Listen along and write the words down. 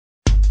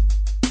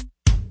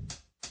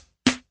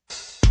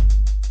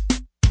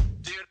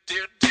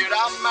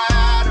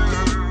matter.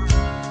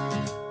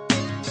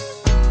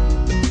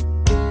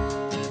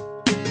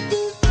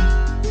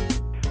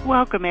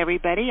 Welcome,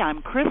 everybody.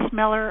 I'm Chris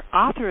Miller,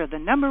 author of the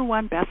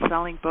 #1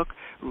 best-selling book,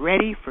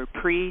 Ready for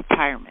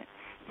Pre-Retirement: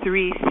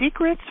 3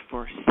 Secrets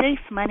for Safe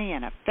Money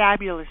and a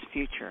Fabulous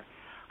Future.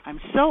 I'm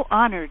so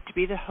honored to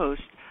be the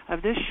host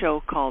of this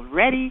show called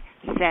Ready,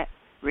 Set,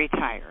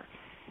 Retire.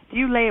 Do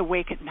you lay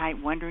awake at night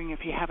wondering if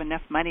you have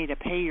enough money to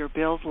pay your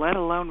bills, let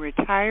alone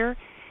retire?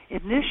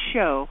 In this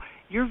show,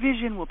 your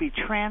vision will be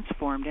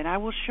transformed, and I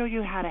will show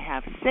you how to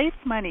have safe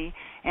money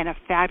and a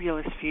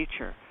fabulous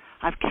future.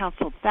 I've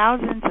counseled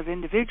thousands of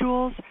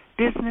individuals,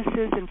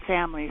 businesses, and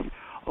families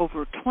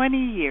over 20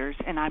 years,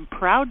 and I'm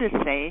proud to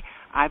say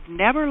I've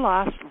never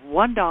lost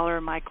 $1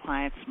 of my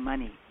clients'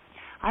 money.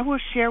 I will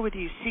share with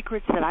you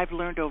secrets that I've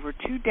learned over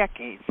 2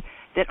 decades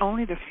that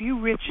only the few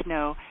rich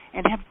know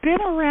and have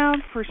been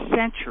around for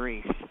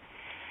centuries.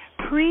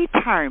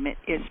 Pre-retirement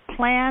is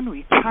planned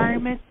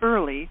retirement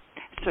early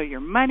so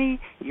your money,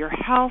 your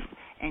health,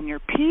 and your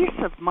peace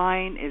of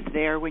mind is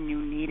there when you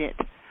need it.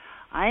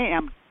 I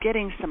am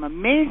getting some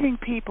amazing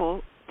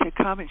people to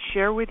come and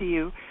share with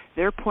you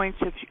their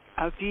points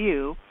of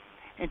view.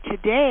 And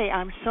today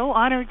I'm so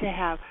honored to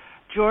have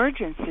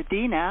George and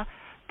Sadina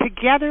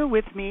together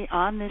with me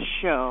on this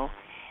show.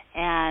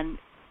 And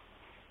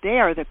they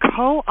are the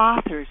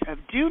co-authors of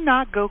Do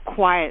Not Go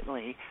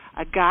Quietly,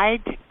 a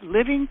guide to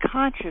living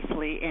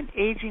consciously and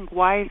aging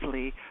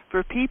wisely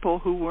for people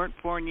who weren't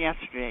born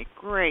yesterday.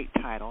 Great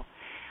title.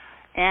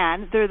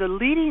 And they're the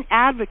leading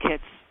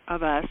advocates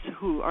of us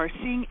who are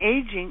seeing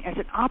aging as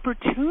an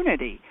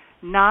opportunity,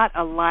 not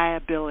a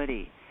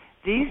liability.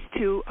 These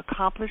 2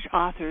 accomplished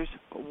authors,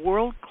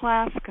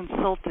 world-class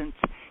consultants,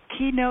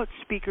 keynote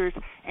speakers,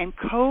 and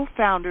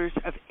co-founders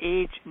of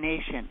Age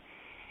Nation,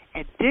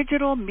 a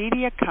digital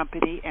media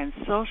company and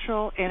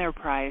social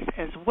enterprise,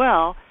 as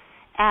well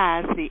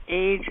as the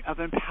Age of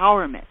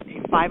Empowerment,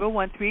 a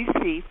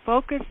 501(c)(3)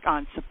 focused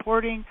on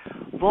supporting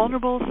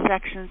vulnerable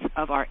sections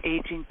of our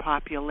aging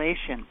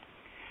population.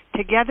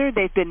 Together,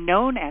 they've been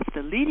known as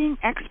the leading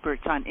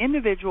experts on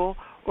individual,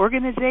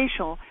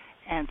 organizational,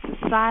 and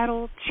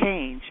societal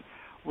change,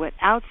 with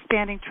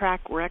outstanding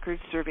track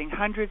records serving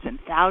hundreds and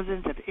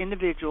thousands of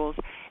individuals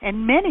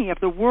and many of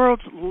the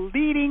world's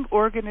leading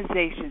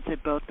organizations in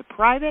both the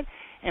private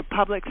and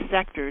public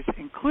sectors,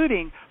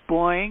 including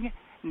Boeing,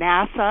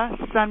 NASA,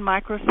 Sun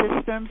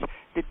Microsystems,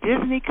 the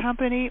Disney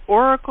Company,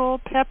 Oracle,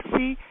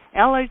 Pepsi,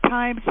 LA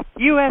Times,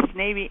 U.S.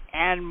 Navy,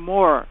 and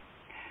more.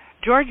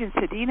 George and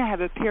Sadina have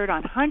appeared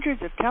on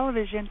hundreds of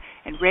television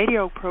and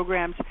radio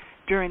programs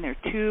during their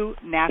 2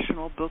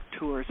 national book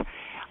tours.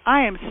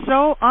 I am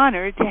so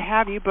honored to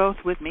have you both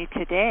with me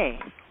today.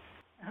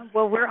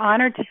 Well, we're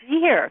honored to be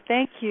here.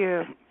 Thank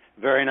you.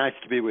 Very nice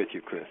to be with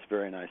you, Chris.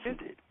 Very nice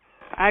indeed.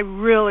 I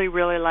really,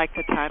 really like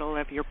the title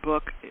of your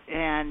book,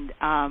 and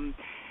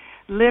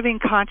Living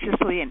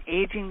Consciously and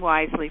Aging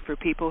Wisely for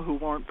People Who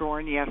Weren't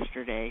Born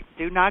Yesterday.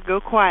 Do Not Go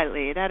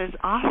Quietly. That is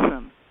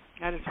awesome.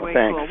 That is way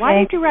Thanks. cool. Why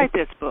did you write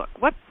this book?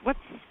 What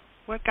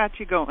got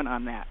you going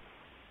on that?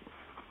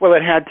 Well,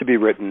 it had to be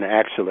written,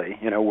 actually.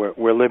 You know,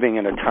 we're living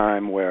in a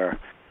time where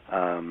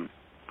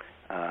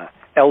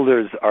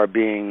elders are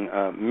being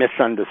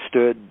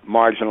misunderstood,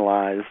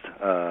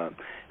 marginalized,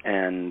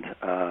 and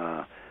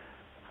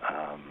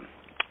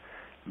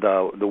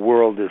the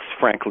world is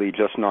frankly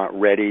just not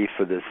ready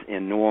for this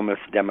enormous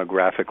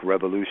demographic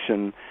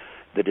revolution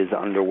that is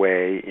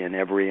underway in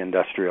every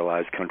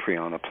industrialized country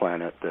on the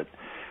planet that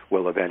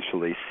will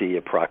eventually see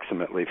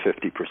approximately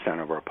 50%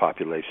 of our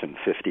population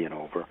 50 and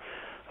over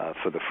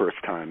for the first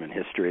time in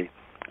history.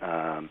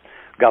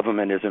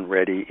 Government isn't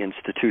ready,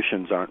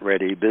 institutions aren't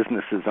ready,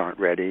 businesses aren't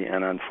ready,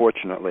 and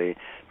unfortunately,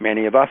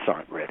 many of us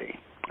aren't ready.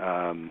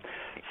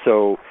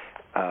 So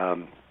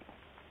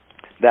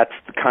that's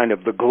kind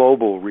of the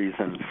global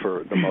reason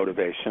for the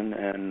motivation.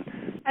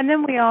 And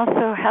then we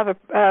also have a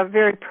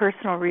very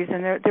personal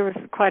reason. There was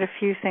quite a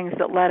few things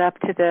that led up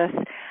to this,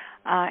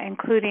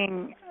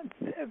 including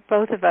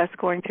both of us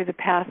going through the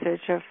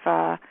passage of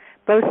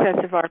both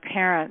sets of our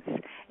parents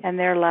and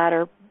their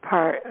latter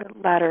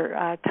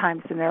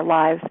times in their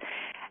lives.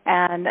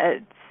 And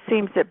it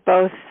seems that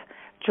both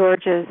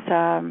George's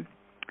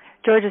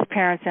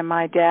parents and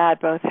my dad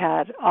both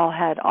had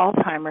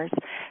Alzheimer's.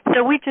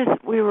 So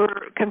we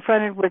were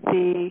confronted with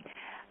the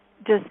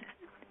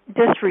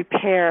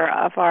disrepair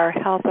of our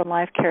health and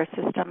life care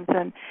systems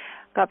and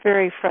got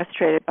very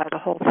frustrated by the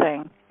whole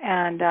thing.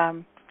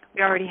 And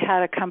we already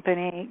had a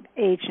company,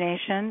 Age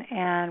Nation,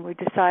 and we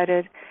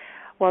decided,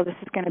 well, this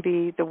is going to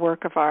be the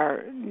work of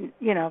our,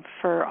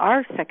 for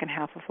our second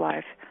half of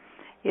life,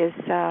 is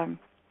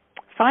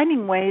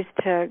finding ways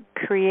to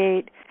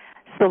create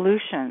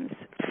solutions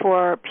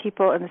for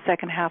people in the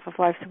second half of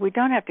life so we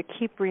don't have to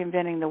keep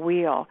reinventing the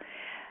wheel.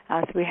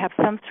 So we have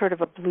some sort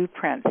of a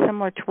blueprint,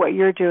 similar to what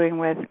you're doing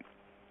with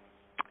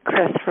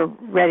Chris for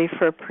Ready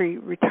for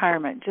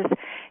Pre-Retirement, just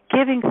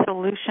giving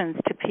solutions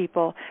to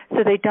people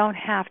so they don't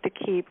have to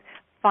keep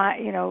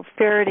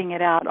ferreting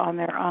it out on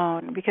their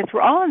own, because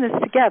we're all in this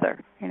together.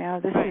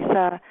 This is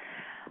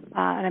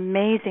an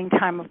amazing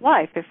time of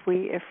life if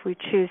we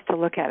choose to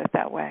look at it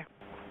that way.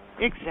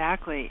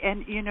 Exactly.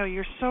 And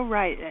you're so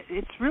right.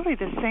 It's really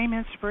the same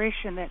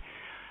inspiration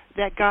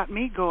that got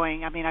me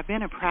going. I mean, I've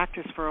been in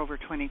practice for over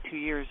 22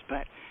 years,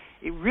 but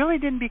it really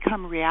didn't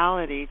become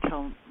reality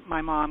till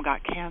my mom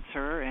got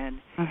cancer and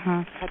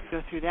had to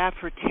go through that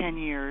for 10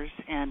 years.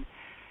 And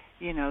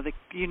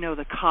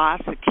the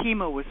cost. The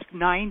chemo was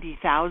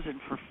 $90,000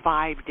 for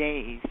 5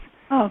 days.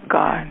 Oh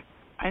God!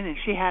 And then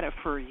she had it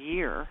for a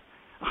year,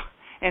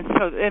 and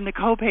the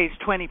copay is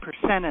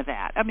 20% of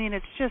that. I mean,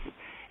 it's just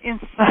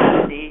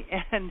insanity.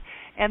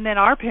 And then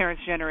our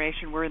parents'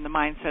 generation were in the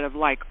mindset of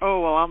like,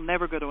 oh well, I'll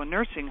never go to a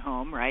nursing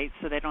home, right?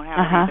 So they don't have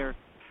either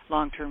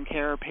long-term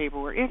care or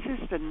paperwork. It's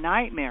just a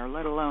nightmare,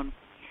 let alone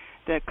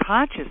the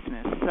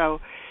consciousness. So,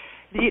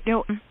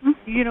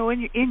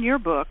 in your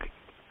book,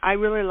 I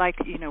really like,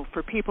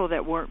 for people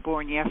that weren't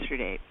born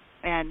yesterday,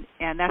 and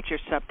that's your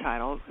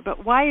subtitle.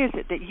 But why is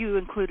it that you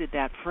included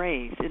that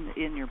phrase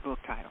in your book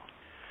title?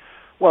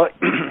 Well,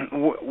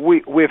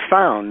 we've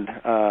found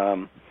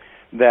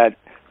that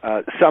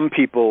some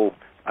people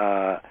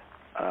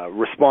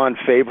respond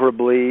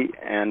favorably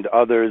and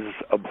others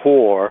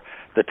abhor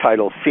the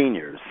title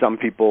seniors. Some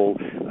people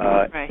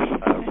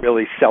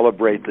really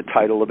celebrate the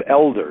title of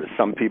elders.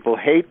 Some people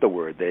hate the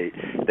word.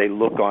 They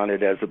look on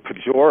it as a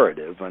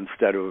pejorative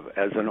instead of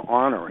as an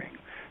honoring.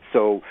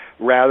 So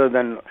rather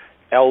than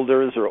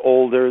elders or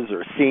olders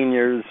or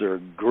seniors or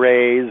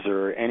grays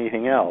or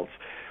anything else,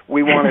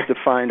 we wanted to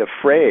find a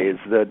phrase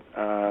that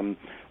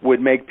would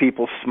make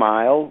people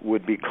smile,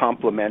 would be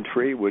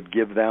complimentary, would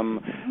give them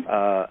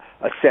a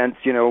sense,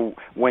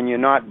 when you're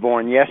not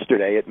born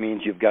yesterday, it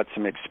means you've got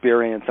some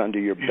experience under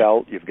your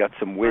belt, you've got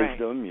some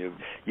wisdom,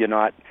 you're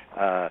not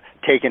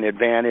taken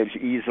advantage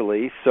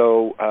easily.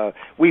 So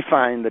we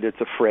find that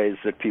it's a phrase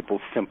that people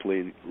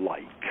simply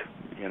like,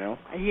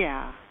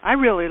 Yeah, I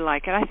really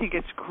like it. I think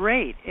it's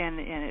great, and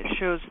it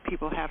shows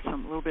people have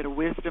some little bit of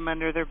wisdom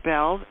under their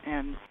belt.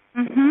 And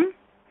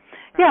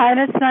yeah, and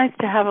it's nice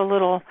to have a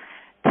little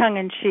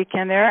tongue-in-cheek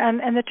in there.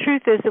 And the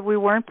truth is that we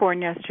weren't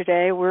born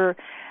yesterday. We're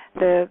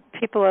the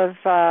people of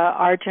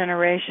our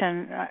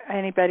generation,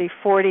 anybody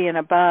 40 and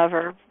above,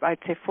 or I'd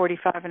say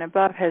 45 and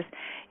above, has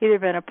either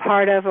been a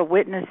part of, a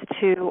witness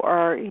to,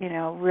 or,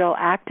 real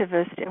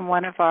activist in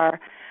one of our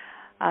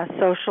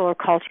social or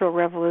cultural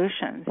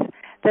revolutions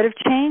that have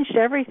changed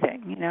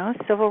everything,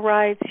 civil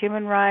rights,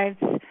 human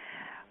rights,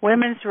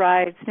 women's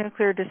rights,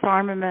 nuclear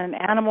disarmament,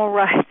 animal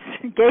rights,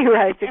 gay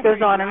rights. It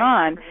goes on and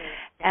on.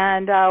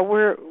 And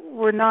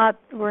we're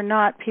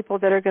not people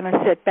that are going to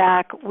sit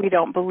back, we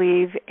don't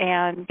believe,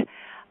 and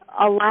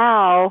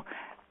allow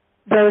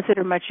those that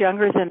are much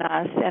younger than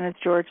us, and as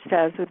George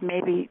says, with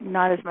maybe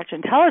not as much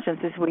intelligence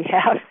as we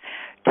have,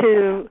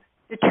 to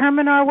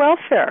determine our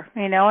welfare,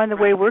 and the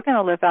way we're going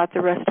to live out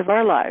the rest of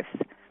our lives.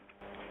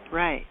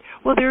 Right.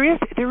 Well, there is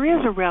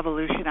a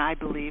revolution, I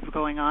believe,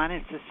 going on.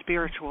 It's a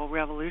spiritual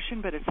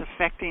revolution, but it's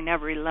affecting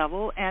every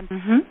level. And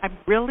I've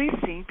really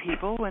seen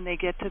people, when they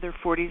get to their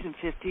 40s and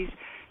 50s,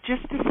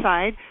 just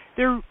decide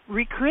they're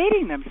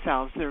recreating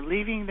themselves. They're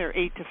leaving their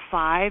 8 to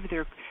 5.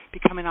 They're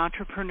becoming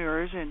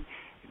entrepreneurs and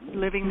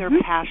living their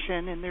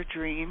passion and their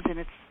dreams. And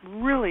it's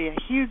really a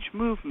huge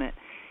movement,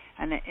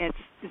 and it's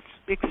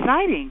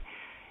exciting.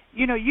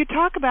 You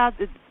talk about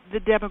the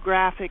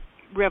demographic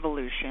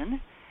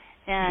revolution.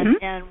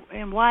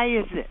 And why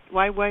is it?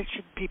 Why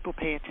should people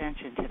pay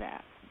attention to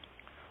that?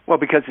 Well,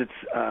 because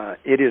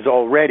it is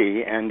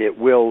already, and it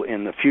will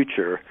in the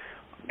future,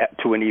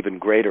 to an even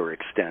greater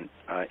extent,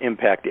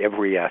 impact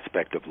every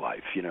aspect of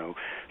life.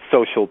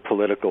 Social,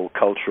 political,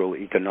 cultural,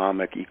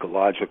 economic,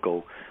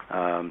 ecological.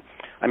 Here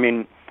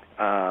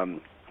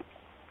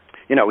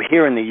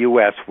in the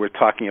U.S., we're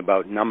talking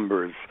about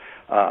numbers.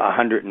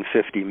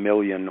 150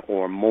 million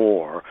or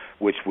more,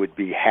 which would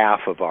be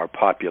half of our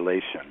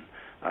population.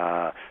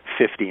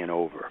 50 and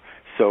over.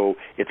 So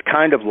it's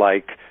kind of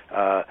like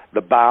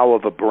the bough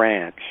of a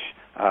branch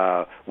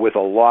with a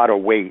lot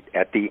of weight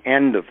at the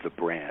end of the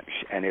branch,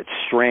 and it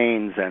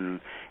strains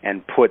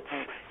and puts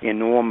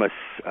enormous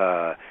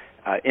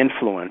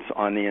influence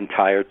on the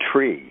entire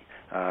tree.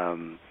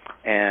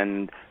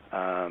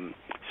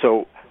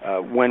 So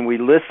when we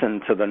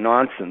listen to the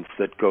nonsense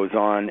that goes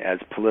on as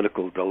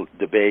political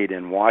debate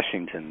in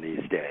Washington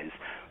these days,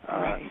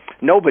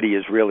 nobody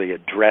is really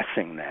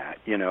addressing that.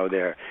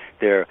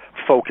 They're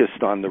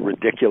focused on the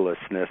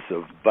ridiculousness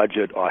of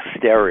budget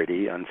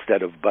austerity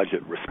instead of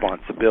budget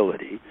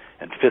responsibility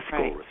and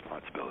fiscal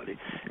responsibility.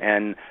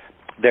 And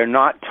they're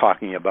not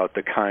talking about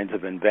the kinds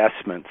of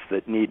investments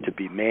that need to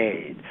be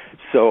made.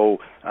 So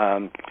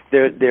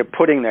they're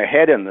putting their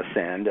head in the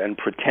sand and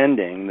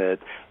pretending that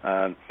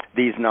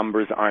these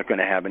numbers aren't going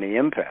to have any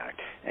impact.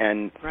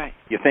 And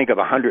you think of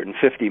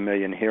 150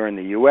 million here in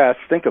the U.S.,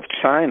 think of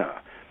China.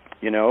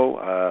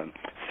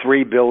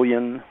 3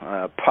 billion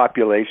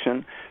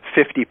population,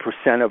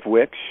 50% of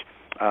which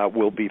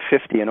will be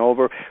 50 and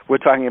over. We're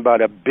talking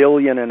about 1.5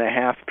 billion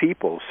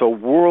people. So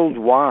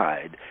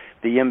worldwide,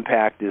 the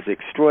impact is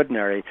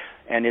extraordinary,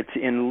 and it's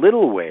in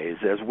little ways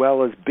as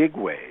well as big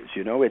ways.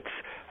 It's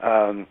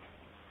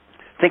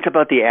Think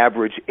about the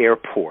average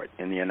airport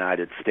in the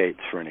United States,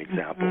 for an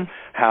example,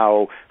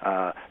 how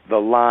the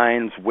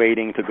lines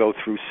waiting to go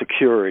through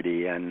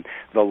security and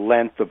the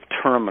length of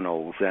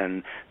terminals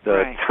and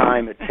the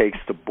time it takes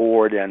to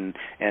board and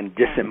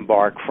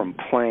disembark from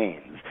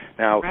planes.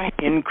 Now,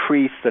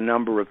 increase the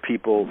number of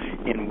people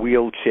in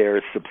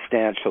wheelchairs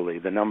substantially,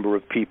 the number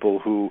of people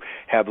who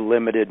have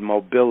limited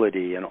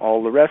mobility and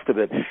all the rest of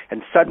it,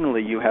 and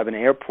suddenly you have an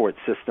airport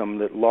system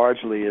that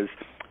largely is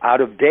out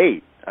of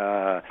date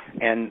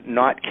and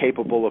not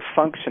capable of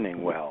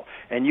functioning well.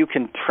 And you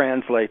can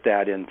translate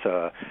that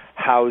into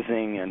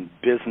housing and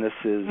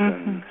businesses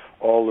and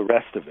all the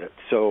rest of it.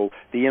 So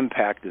the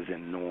impact is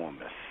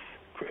enormous,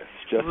 Chris.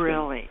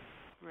 Really?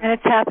 And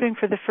it's happening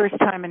for the first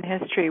time in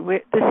history.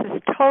 This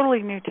is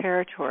totally new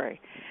territory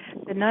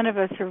that none of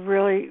us are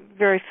really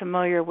very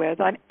familiar with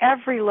on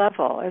every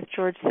level, as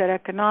George said,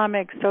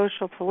 economic,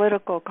 social,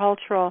 political,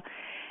 cultural.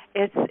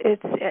 It's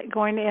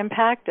going to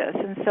impact us.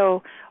 And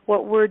so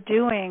what we're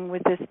doing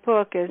with this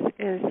book is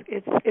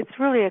it's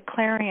really a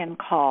clarion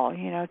call,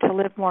 to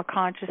live more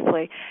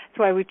consciously. That's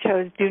why we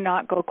chose "Do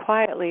Not Go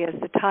Quietly" as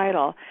the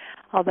title,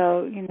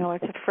 although,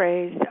 it's a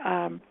phrase.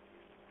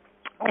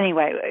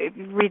 Anyway,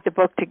 read the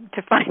book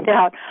to find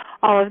out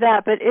all of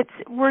that. But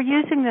we're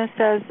using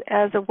this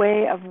as a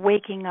way of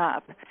waking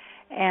up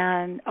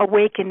and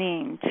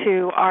awakening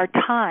to our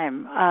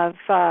time of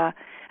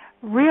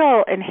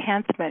real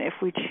enhancement if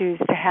we choose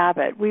to have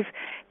it. We've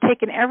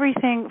taken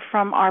everything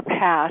from our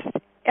past,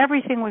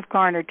 everything we've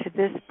garnered to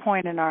this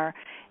point in our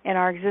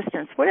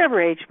existence,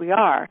 whatever age we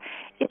are.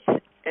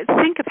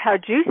 Think of how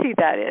juicy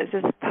that is,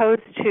 as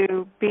opposed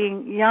to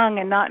being young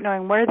and not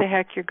knowing where the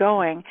heck you're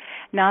going.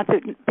 Not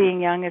that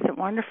being young isn't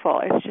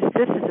wonderful. It's just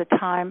this is a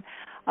time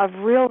of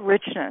real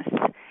richness.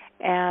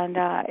 And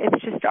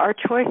it's just our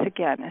choice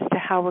again as to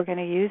how we're going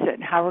to use it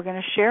and how we're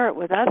going to share it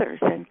with others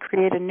and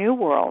create a new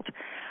world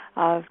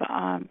of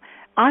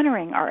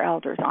honoring our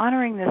elders,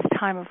 honoring this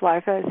time of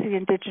life as the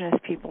indigenous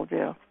people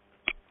do.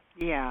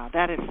 Yeah,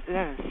 that is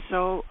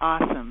so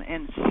awesome.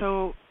 And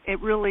so it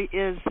really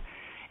is.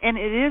 And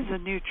it is a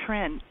new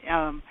trend.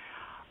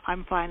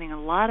 I'm finding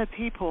a lot of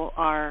people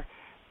are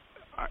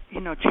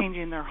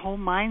changing their whole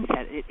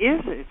mindset. It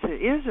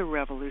is a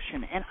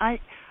revolution, and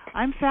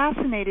I'm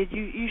fascinated.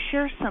 You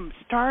share some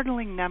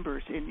startling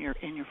numbers in your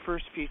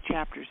first few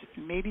chapters.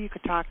 Maybe you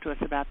could talk to us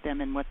about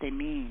them and what they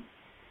mean.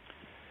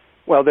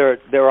 Well,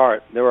 there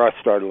are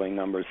startling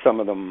numbers. Some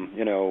of them,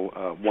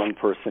 one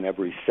person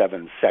every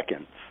 7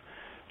 seconds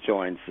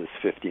joins this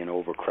 50 and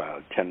over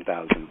crowd.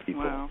 10,000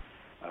 people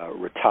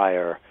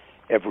retire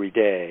every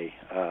day.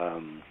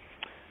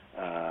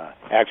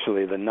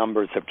 Actually, the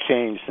numbers have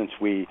changed since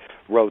we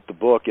wrote the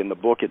book. In the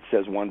book, it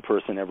says one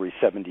person every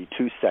 72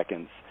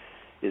 seconds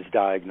is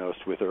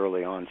diagnosed with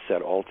early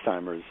onset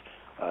Alzheimer's.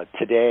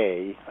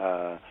 Today,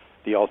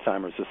 the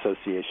Alzheimer's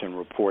Association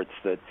reports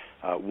that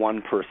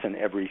one person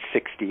every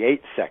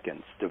 68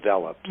 seconds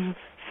develops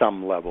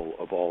some level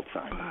of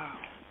Alzheimer's. Wow.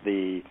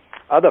 The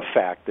other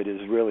fact that is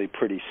really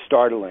pretty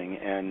startling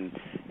and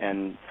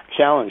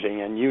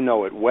challenging, and you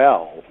know it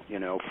well,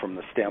 from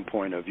the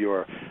standpoint of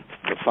the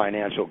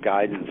financial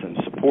guidance and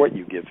support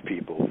you give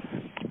people.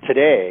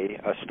 Today,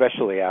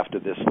 especially after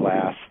this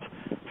last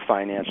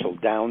financial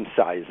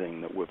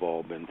downsizing that we've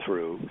all been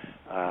through,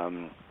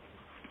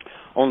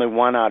 only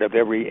 1 out of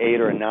every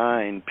 8 or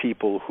 9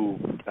 people who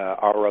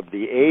are of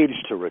the age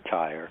to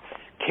retire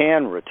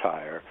can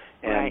retire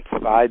and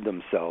provide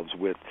themselves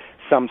with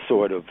some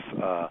sort of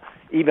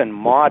even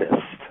modest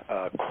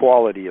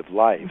quality of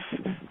life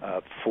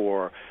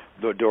for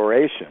the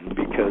duration,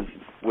 because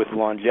with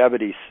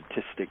longevity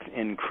statistics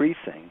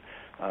increasing,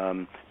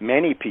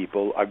 many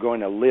people are going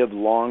to live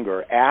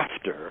longer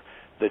after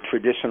the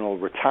traditional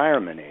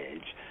retirement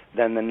age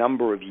than the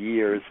number of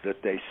years that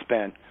they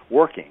spent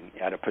working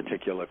at a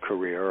particular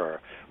career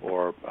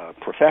or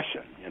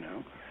profession,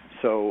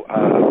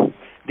 So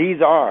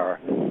these are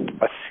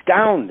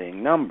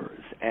astounding numbers.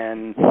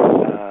 And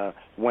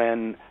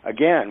when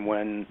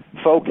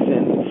folks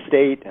in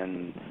state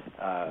and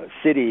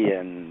city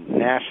and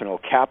national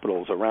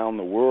capitals around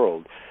the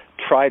world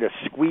try to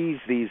squeeze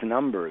these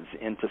numbers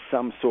into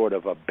some sort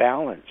of a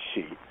balance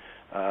sheet,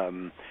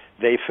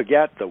 they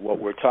forget that what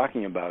we're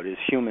talking about is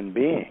human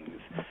beings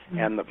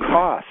and the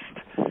cost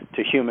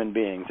to human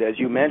beings. As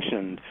you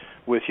mentioned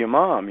with your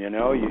mom,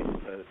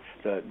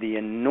 the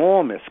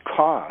enormous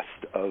cost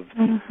of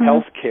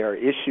healthcare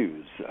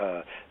issues,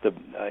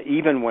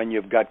 even when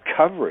you've got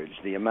coverage,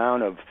 the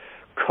amount of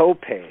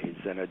co-pays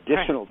and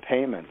additional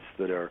payments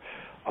that are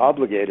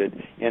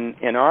obligated.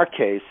 In our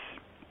case,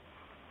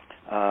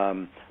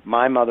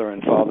 my mother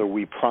and father,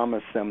 we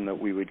promised them that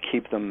we would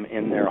keep them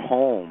in their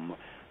home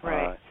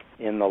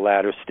in the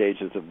latter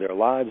stages of their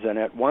lives, and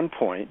at one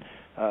point,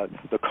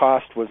 the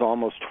cost was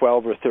almost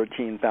 $12,000 or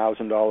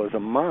 $13,000 a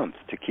month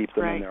to keep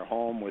them in their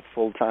home with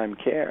full-time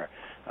care.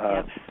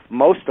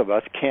 Most of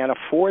us can't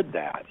afford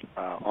that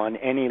on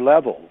any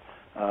level,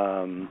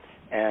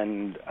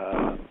 and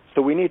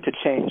so we need to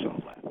change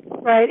all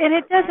that. Right, and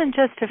it doesn't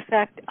just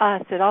affect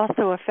us; it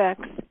also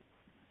affects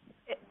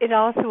it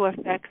also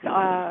affects,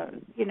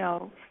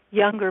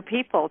 younger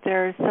people.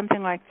 There's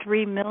something like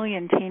 3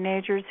 million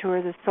teenagers who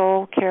are the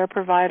sole care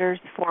providers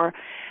for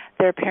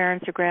their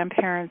parents or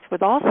grandparents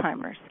with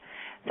Alzheimer's.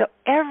 So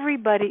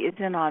everybody is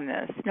in on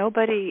this.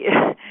 Nobody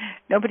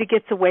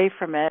gets away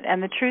from it.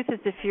 And the truth is,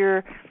 if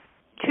you're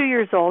 2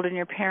 years old and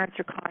your parents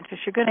are conscious,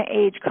 you're going to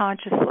age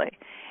consciously.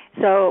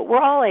 So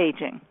we're all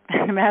aging,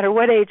 no matter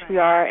what age we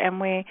are,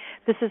 and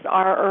this is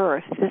our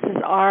earth. This is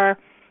our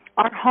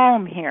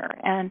home here.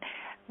 And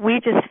we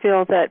just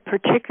feel that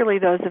particularly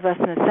those of us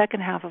in the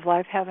second half of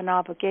life have an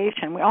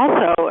obligation. We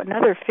also,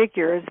 another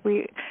figure is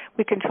we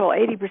control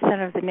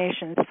 80% of the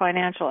nation's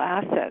financial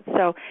assets.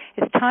 So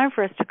it's time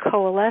for us to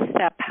coalesce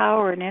that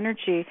power and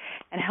energy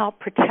and help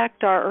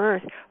protect our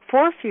earth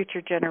for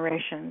future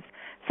generations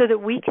so that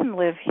we can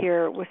live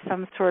here with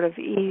some sort of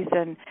ease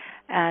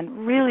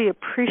and really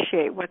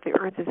appreciate what the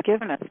earth has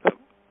given us. But,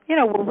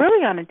 we're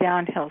really on a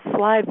downhill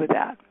slide with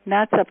that. And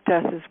that's up to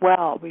us as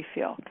well, we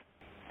feel.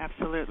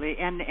 Absolutely,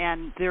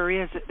 and there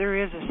is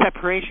a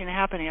separation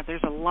happening.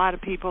 There's a lot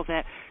of people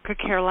that could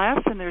care less,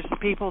 and there's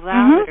people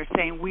now that are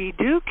saying we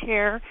do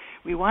care,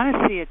 we want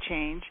to see a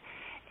change.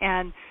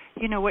 And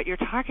what you're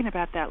talking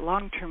about, that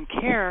long-term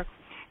care,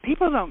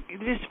 people don't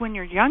just when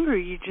you're younger,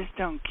 you just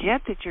don't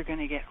get that you're going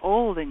to get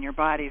old and your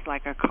body's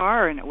like a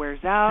car and it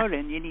wears out,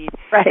 and you need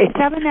right.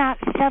 7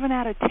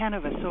 out of 10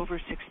 of us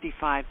over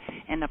 65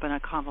 end up in a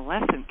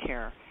convalescent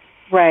care.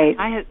 Right.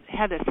 I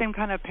had the same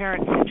kind of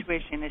parent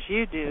situation as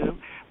you do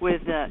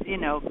with,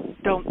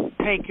 don't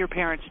take your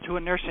parents to a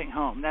nursing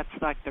home. That's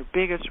like their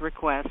biggest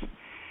request.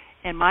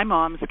 And my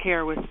mom's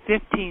care was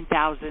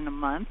 $15,000 a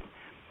month.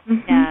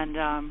 Mm-hmm.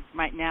 And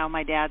right now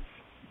my dad's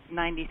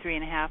 93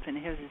 and a half, and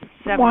his is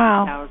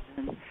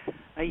 $70,000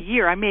 a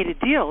year. I made a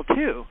deal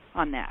too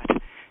on that.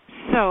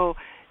 So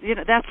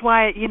that's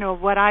why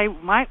what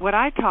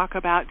I talk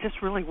about just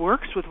really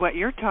works with what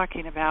you're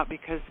talking about,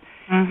 because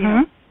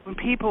when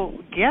people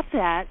get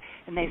that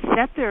and they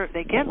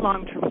get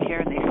long-term care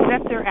and they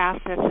set their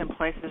assets in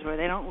places where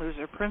they don't lose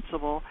their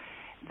principal,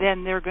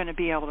 then they're going to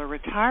be able to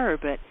retire.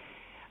 But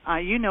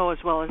as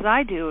well as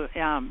I do,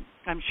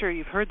 I'm sure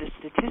you've heard the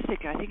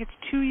statistic. I think it's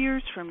 2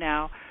 years from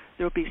now,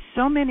 there will be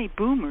so many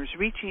boomers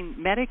reaching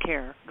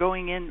Medicare,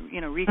 reaching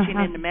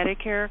into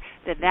Medicare,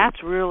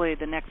 that's really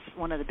the next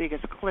one of the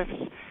biggest cliffs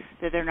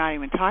that they're not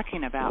even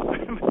talking about,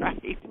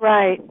 right?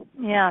 Right.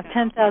 Yeah,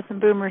 10,000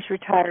 boomers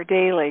retire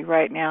daily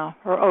right now,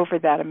 or over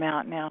that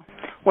amount now.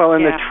 Well,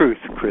 and the truth,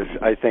 Chris,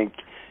 I think,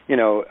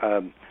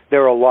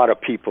 there are a lot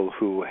of people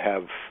who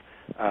have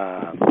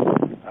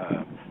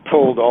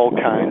told all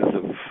kinds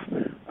of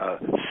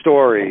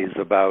stories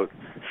about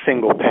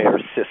single-payer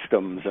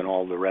systems and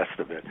all the rest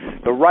of it.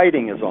 The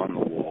writing is on the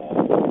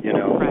wall,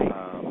 Right.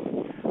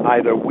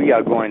 Either we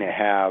are going to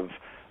have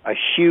a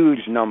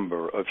huge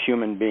number of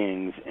human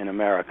beings in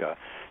America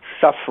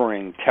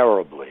suffering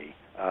terribly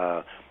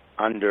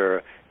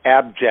under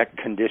abject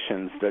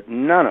conditions that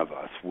none of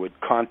us would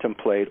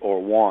contemplate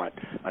or want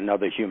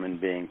another human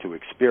being to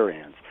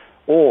experience,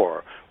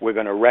 or we're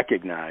going to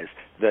recognize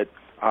that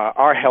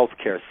our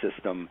healthcare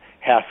system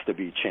has to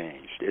be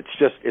changed.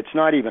 It's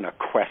not even a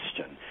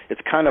question.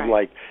 It's kind of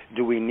like,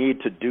 do we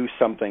need to do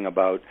something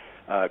about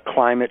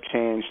climate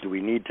change? Do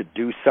we need to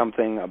do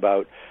something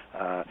about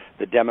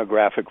the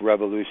demographic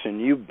revolution?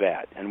 You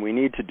bet. And we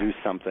need to do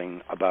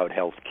something about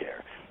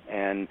healthcare.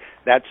 And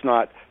that's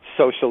not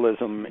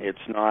socialism. It's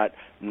not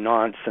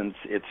nonsense.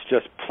 It's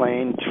just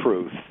plain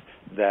truth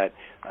that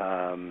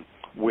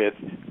with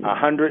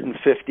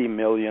 150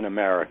 million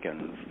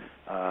Americans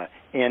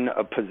in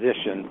a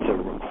position to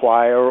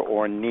require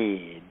or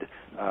need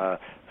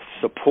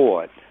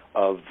support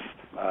of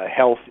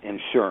health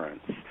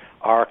insurance,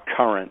 our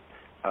current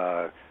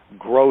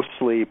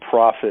grossly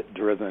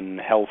profit-driven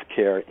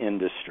healthcare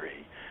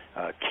industry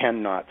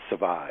cannot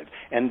survive.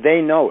 And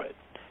they know it.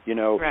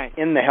 Right.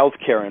 In the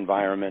healthcare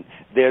environment,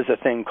 there's a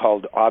thing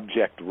called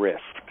object risk.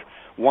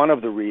 One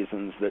of the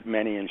reasons that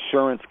many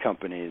insurance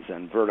companies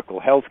and vertical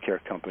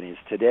healthcare companies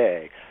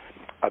today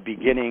are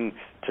beginning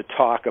to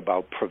talk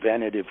about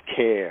preventative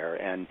care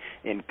and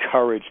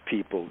encourage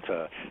people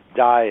to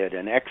diet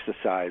and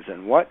exercise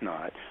and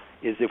whatnot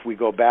is, if we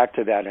go back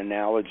to that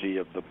analogy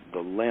of the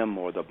limb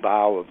or the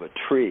bough of a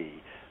tree,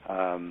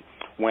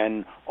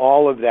 when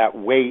all of that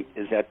weight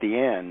is at the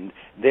end,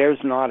 there's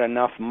not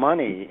enough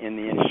money in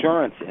the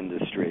insurance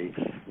industry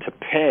to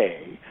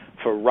pay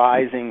for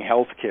rising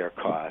healthcare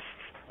costs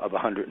of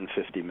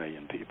 150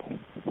 million people.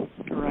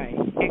 Right,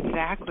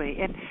 exactly.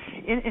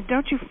 And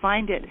don't you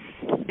find it's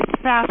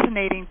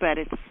fascinating, but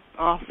it's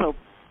also,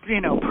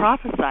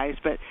 prophesized,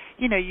 but,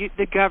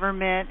 the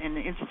government and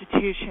the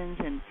institutions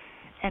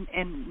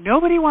and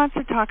nobody wants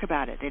to talk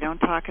about it. They don't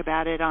talk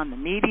about it on the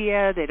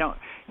media. They don't,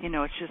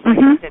 it's just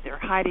like that they're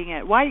hiding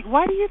it. Why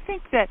do you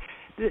think that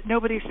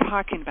nobody's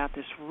talking about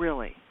this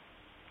really?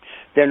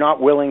 They're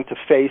not willing to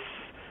face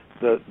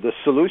the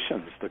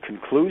solutions, the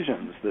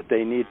conclusions that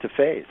they need to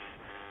face.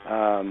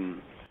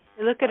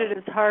 They look at it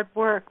as hard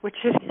work, which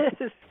it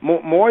is.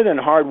 More than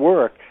hard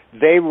work,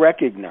 they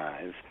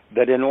recognize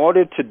that in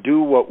order to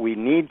do what we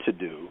need to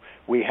do,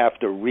 We have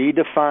to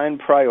redefine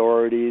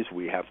priorities.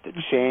 We have to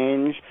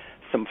change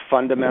some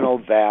fundamental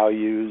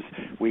values.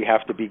 We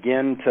have to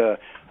begin to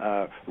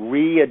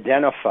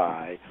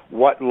re-identify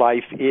what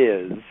life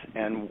is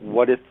and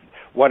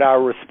what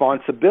our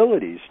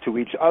responsibilities to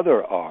each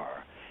other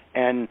are.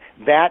 And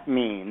that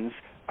means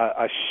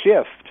a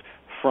shift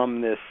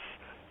from this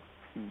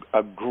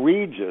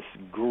egregious,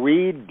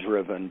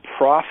 greed-driven,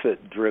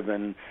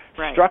 profit-driven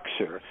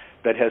structure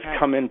that has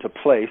come into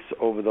place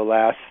over the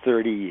last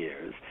 30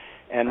 years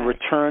and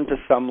return to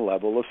some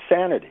level of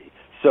sanity.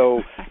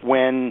 So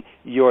when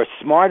you're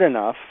smart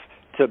enough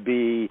to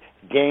be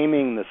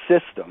gaming the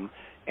system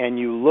and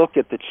you look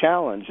at the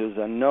challenges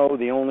and know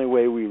the only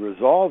way we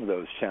resolve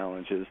those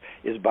challenges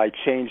is by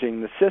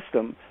changing the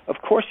system, of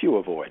course you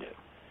avoid it.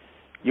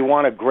 You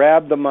want to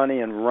grab the money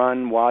and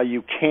run while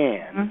you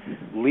can,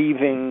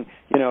 leaving,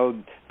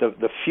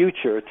 the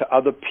future to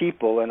other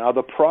people and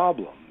other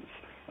problems.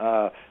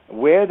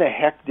 Where the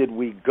heck did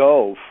we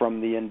go from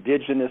the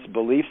indigenous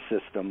belief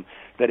system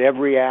that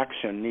every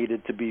action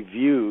needed to be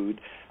viewed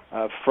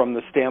from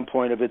the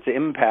standpoint of its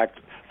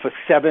impact for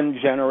 7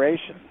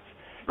 generations?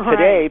 Right.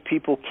 Today,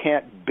 people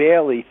can't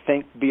barely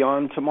think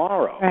beyond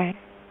tomorrow. Right.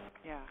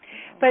 Yeah.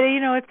 But,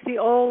 it's the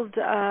old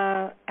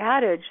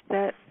adage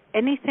that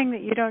anything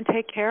that you don't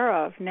take care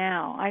of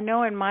now. I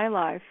know in my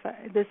life,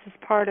 this is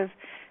part of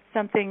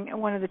something,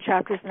 one of the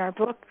chapters in our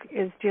book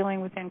is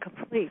dealing with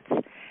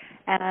incompletes.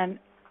 And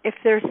if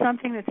there's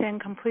something that's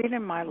incomplete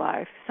in my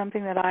life,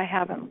 something that I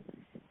haven't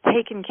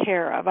taken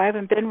care of, I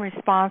haven't been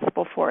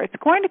responsible for, it's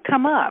going to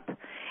come up.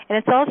 And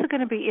it's also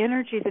going to be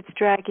energy that's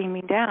dragging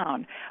me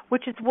down,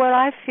 which is what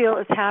I feel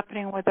is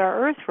happening with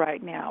our Earth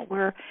right now,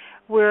 where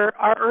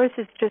our Earth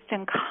is just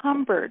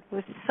encumbered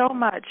with so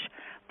much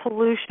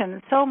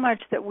pollution, so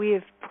much that we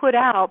have put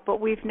out,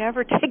 but we've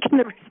never taken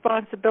the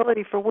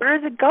responsibility for where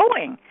is it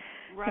going.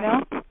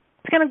 Right.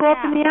 It's going to go up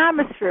in the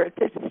atmosphere.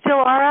 It's still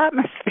our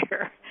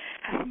atmosphere.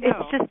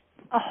 It's just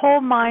a whole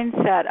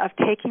mindset of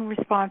taking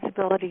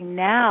responsibility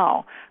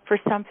now for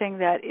something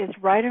that is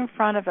right in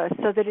front of us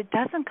so that it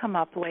doesn't come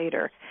up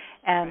later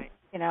and,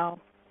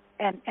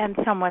 and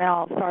someone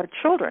else, our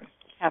children,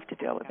 have to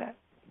deal with it.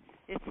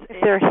 If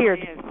they're here.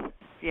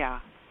 Yeah.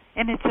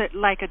 And it's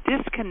like a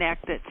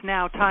disconnect that's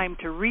now time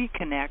to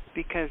reconnect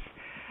because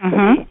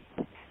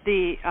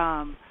the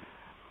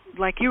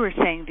like you were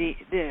saying,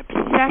 the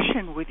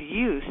obsession with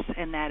use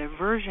and that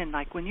aversion,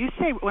 like when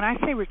I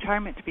say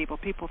retirement to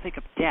people think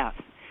of death.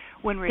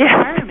 When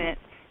retirement,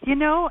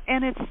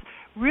 and it's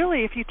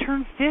really, if you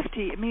turn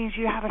 50, it means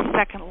you have a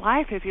second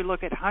life. If you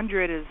look at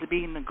 100 as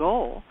being the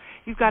goal,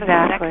 you've got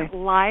a second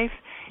life.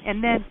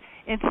 And then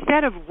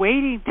instead of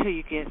waiting till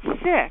you get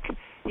sick,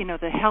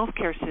 the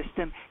healthcare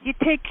system, you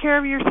take care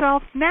of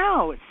yourself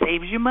now. It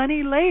saves you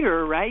money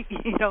later, right?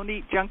 You don't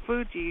eat junk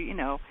food. You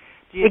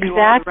do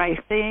all the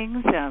right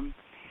things.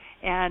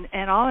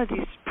 And all of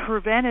these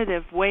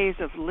preventative ways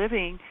of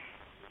living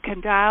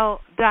can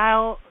dial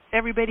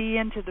everybody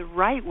into the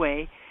right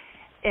way.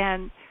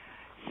 And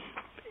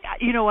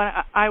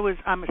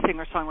I'm a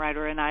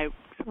singer-songwriter, and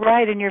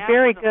and you're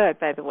very good,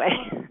 by the way.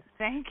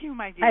 Thank you,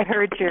 my dear.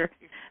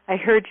 I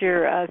heard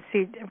your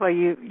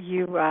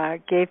you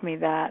gave me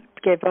that,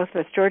 gave both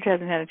of us. George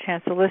hasn't had a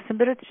chance to listen,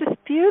 but it's just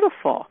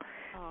beautiful.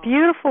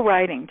 Beautiful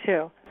writing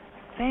too.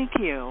 Thank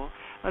you.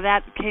 Well,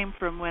 that came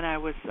from when I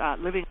was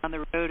living on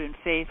the road in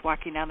faith,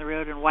 walking down the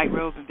road in white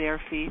robe and bare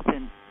feet,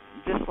 and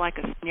just like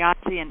a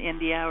sannyasi in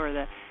India or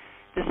the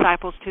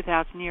disciples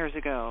 2,000 years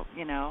ago,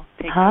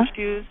 take no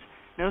shoes,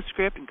 no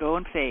script, and go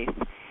in faith.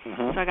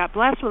 So I got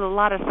blessed with a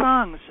lot of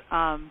songs.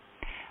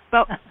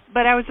 But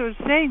I was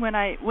saying when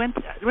I went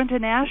to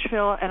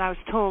Nashville and I was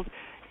told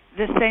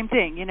the same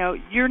thing,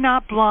 you're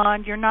not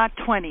blonde, you're not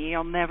 20,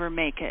 you'll never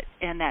make it.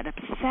 And that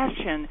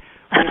obsession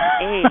with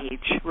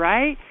age,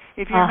 right?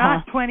 If you're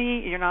not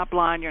 20, you're not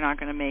blonde, you're not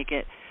going to make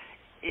it.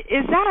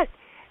 Is that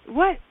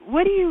what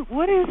is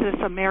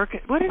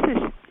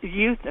this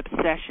youth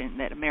obsession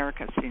that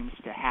America seems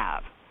to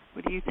have?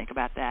 What do you think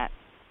about that?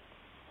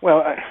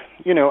 Well,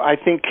 I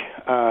think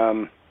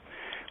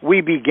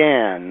we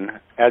began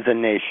as a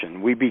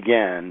nation. We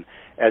began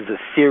as a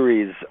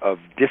series of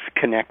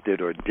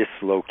disconnected or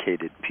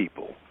dislocated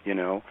people.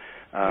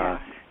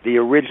 The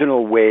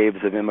original waves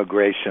of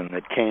immigration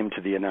that came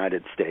to the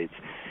United States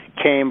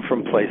came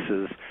from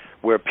places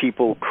where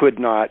people could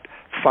not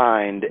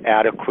find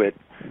adequate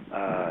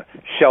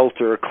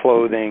shelter,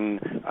 clothing,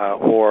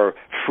 or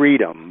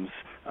freedoms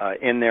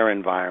in their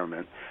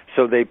environment.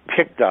 So they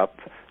picked up,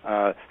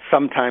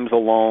 sometimes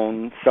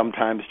alone,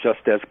 sometimes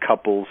just as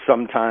couples,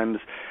 sometimes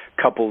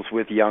couples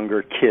with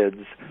younger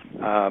kids.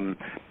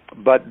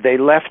 But they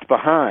left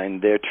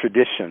behind their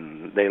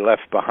tradition. They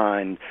left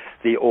behind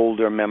the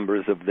older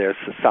members of their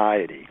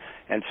society.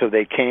 And so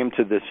they came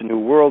to this new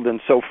world.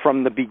 And so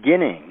from the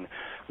beginning,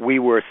 we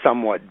were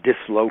somewhat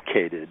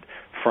dislocated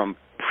from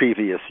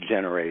previous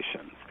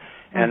generations.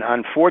 And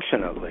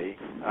unfortunately,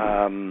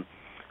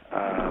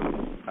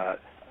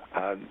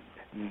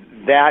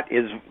 that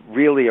is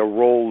really a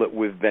role that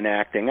we've been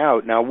acting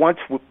out. Now, once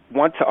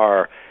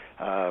our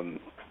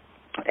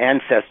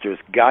ancestors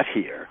got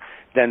here,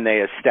 then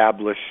they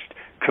established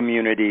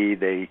community,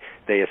 they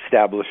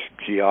established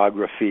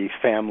geography,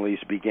 families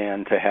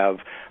began to have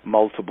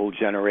multiple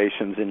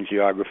generations in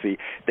geography,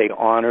 they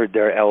honored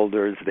their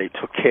elders, they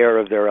took care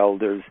of their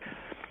elders.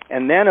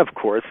 And then, of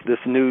course, this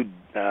new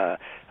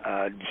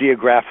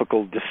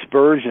geographical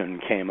dispersion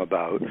came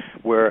about,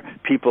 where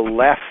people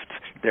left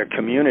their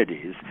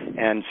communities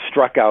and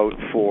struck out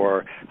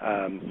for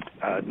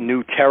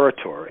new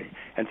territory.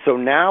 And so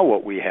now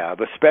what we have,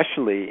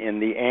 especially in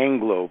the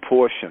Anglo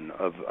portion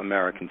of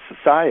American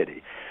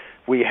society,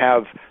 we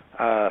have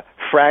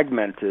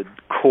fragmented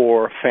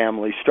core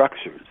family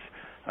structures.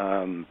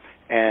 And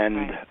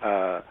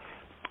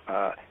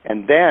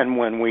then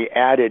when we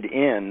added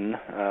in,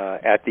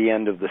 at the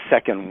end of the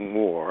Second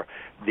War,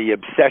 the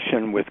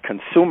obsession with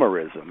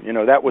consumerism,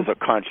 that was a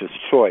conscious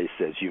choice,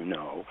 as you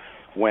know,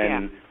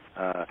 when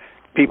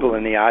people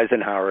in the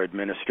Eisenhower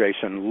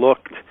administration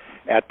looked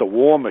at the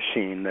war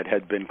machine that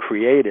had been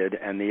created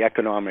and the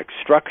economic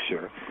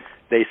structure.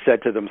 They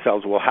said to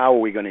themselves, well, how are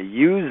we going to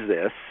use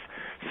this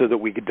so that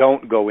we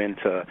don't go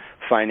into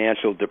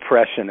financial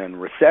depression and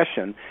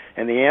recession?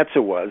 And the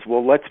answer was,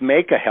 well, let's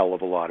make a hell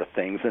of a lot of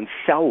things and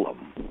sell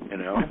them,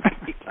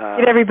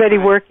 Get everybody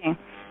working.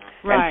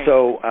 Right. And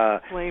so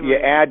you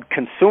add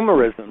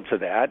consumerism to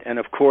that, and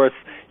of course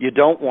you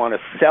don't want to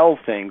sell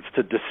things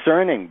to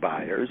discerning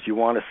buyers. You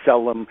want to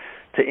sell them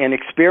to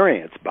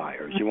inexperienced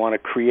buyers. You want to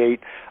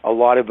create a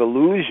lot of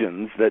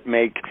illusions that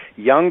make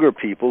younger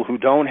people who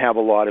don't have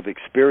a lot of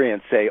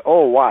experience say,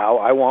 oh, wow,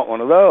 I want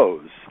one of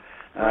those.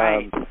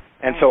 Right.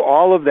 And so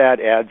all of that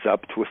adds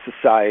up to a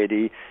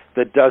society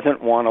that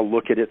doesn't want to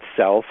look at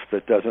itself,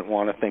 that doesn't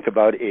want to think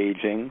about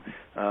aging,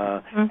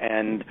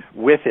 and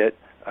with it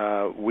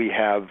we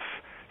have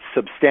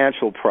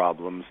substantial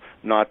problems,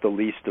 not the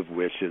least of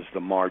which is the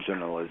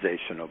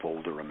marginalization of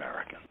older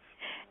Americans.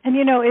 And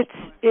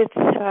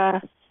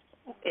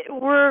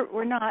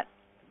we're not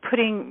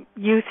putting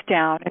youth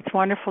down. It's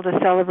wonderful to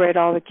celebrate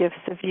all the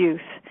gifts of youth.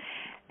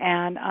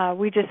 And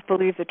we just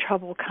believe the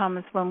trouble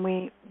comes when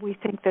we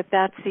think that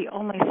that's the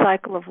only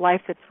cycle of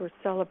life that's worth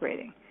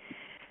celebrating.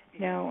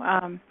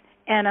 And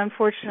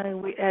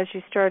unfortunately, as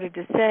you started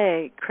to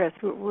say, Chris,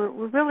 we're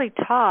really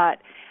taught,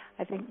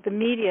 I think the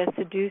media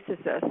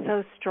seduces us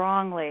so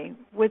strongly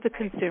with the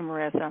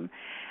consumerism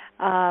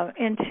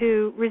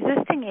into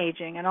resisting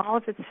aging and all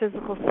of its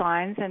physical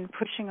signs and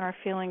pushing our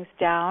feelings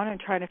down and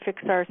trying to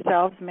fix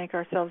ourselves and make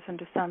ourselves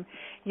into some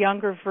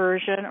younger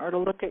version, or to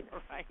look at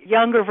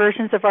younger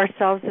versions of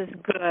ourselves as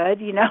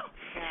good, Yeah,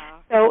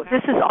 So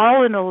this is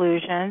all an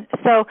illusion.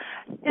 So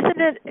isn't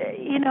it,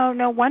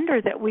 no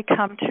wonder that we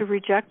come to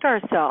reject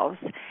ourselves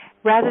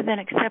rather than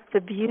accept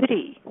the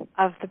beauty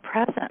of the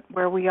present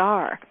where we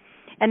are.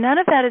 And none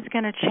of that is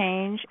going to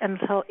change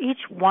until each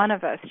one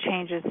of us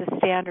changes the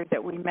standard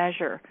that we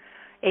measure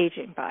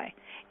aging by.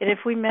 And if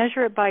we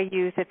measure it by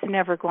youth, it's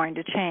never going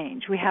to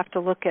change. We have to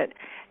look at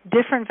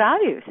different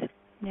values,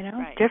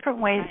 different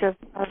ways of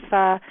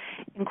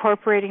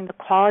incorporating the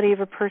quality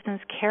of a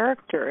person's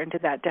character into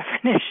that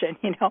definition,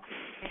 Exactly.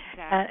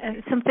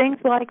 And some things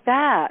like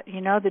that,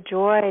 the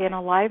joy and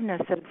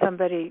aliveness that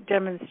somebody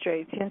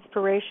demonstrates, the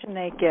inspiration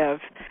they give,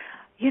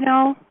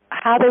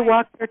 how they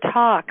walk their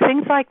talk,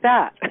 things like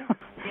that.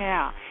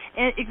 Yeah,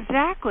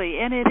 exactly.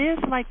 And it is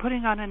like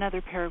putting on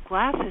another pair of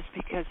glasses,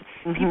 because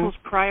people's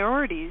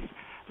priorities,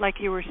 like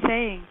you were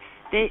saying,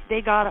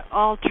 they got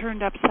all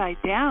turned upside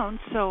down,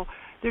 so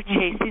they're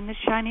chasing the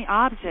shiny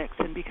objects,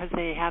 and because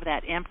they have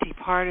that empty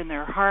part in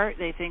their heart,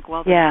 they think,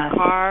 well, the new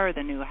car or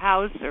the new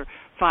house or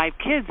 5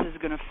 kids is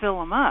going to fill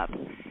them up,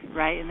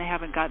 right? And they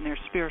haven't gotten their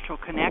spiritual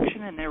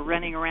connection, and they're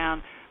running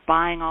around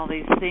buying all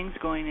these things,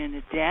 going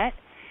into debt.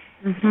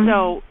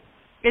 So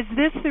is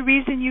this the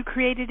reason you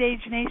created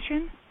Age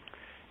Nation?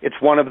 It's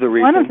one of the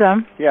reasons. One of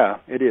them. Yeah,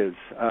 it is.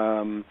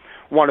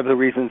 One of the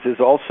reasons is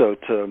also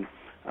to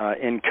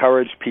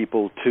encourage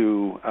people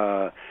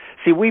to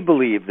see. We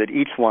believe that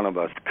each one of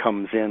us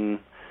comes in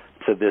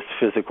to this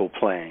physical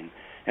plane,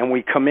 and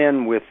we come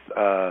in with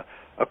a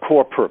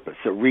core purpose,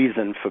 a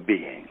reason for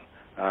being,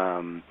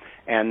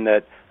 and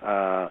that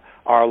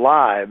our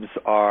lives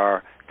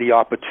are the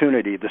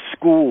opportunity, the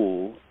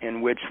school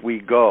in which we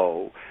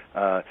go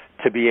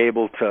to be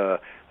able to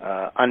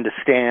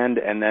understand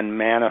and then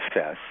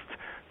manifest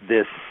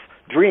this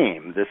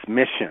dream, this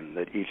mission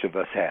that each of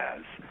us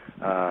has.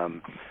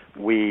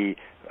 We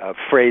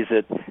phrase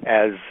it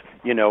as,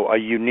 a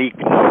unique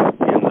note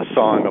in the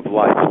song of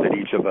life that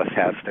each of us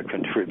has to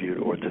contribute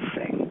or to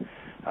sing.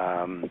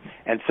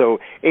 And so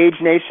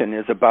Age Nation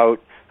is about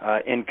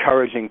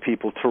encouraging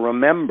people to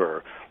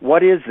remember,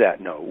 what is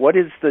that note? What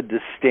is the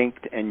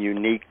distinct and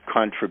unique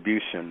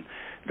contribution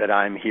that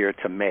I'm here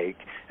to make,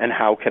 and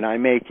how can I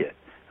make it?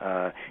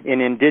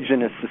 In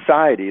indigenous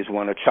societies,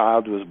 when a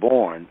child was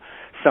born,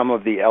 some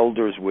of the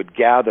elders would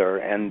gather,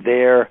 and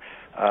their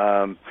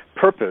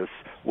purpose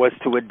was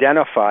to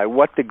identify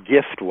what the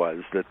gift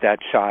was that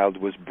child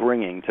was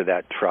bringing to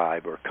that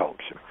tribe or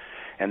culture.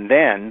 And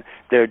then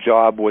their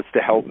job was to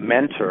help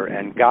mentor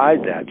and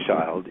guide that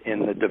child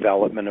in the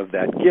development of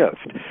that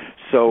gift.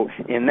 So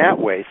in that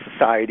way,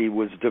 society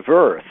was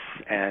diverse,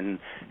 and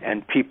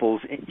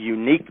people's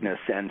uniqueness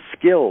and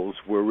skills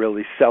were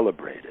really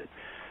celebrated.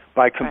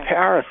 By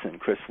comparison,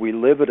 Chris, we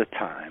live at a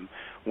time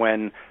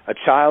when a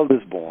child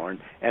is born,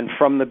 and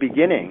from the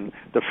beginning,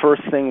 the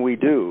first thing we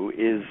do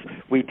is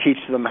we teach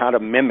them how to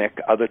mimic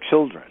other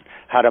children,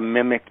 how to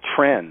mimic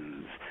trends.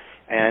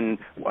 And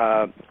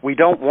we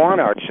don't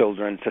want our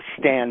children to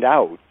stand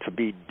out, to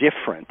be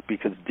different,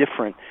 because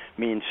different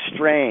means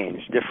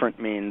strange. Different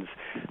means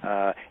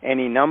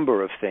any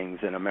number of things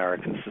in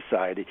American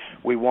society.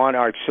 We want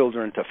our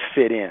children to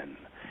fit in.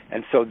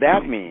 And so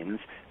that means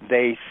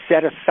they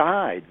set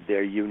aside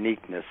their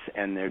uniqueness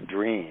and their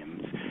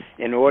dreams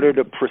in order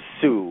to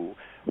pursue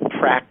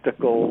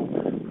practical,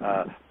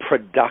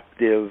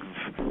 productive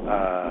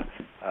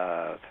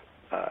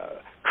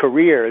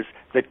careers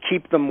that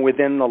keep them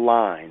within the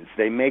lines.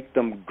 They make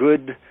them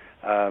good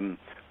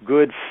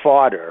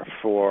fodder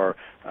for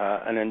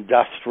an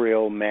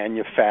industrial,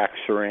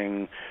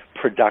 manufacturing,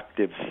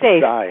 productive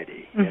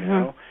society. Safe. You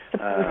know,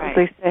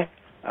 Safe.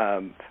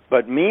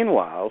 But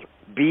meanwhile,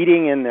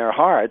 beating in their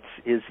hearts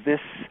is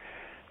this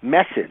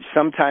message.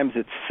 Sometimes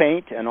it's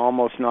faint and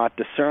almost not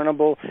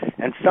discernible,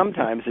 and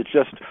sometimes it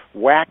just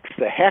whacks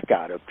the heck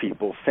out of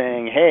people,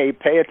 saying, "Hey,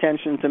 pay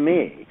attention to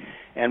me."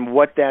 And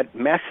what that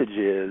message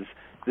is,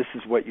 this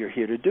is what you're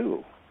here to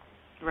do.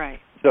 Right.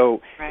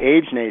 So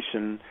Age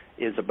Nation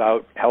is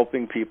about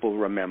helping people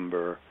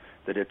remember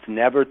that it's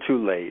never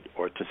too late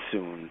or too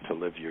soon to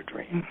live your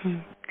dreams.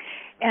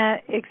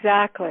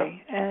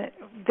 Exactly.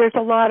 There's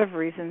a lot of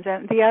reasons.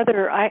 And the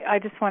other, I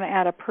just want to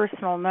add a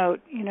personal note.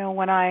 You know,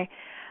 when I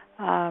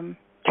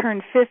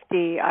turned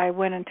 50, I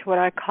went into what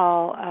I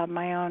call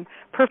my own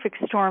perfect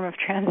storm of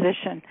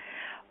transition,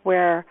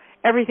 where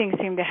everything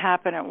seemed to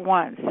happen at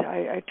once.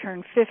 I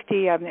turned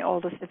 50. I'm the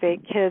oldest of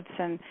 8 kids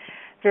and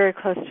very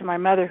close to my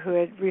mother, who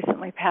had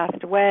recently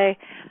passed away.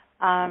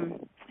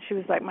 She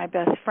was like my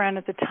best friend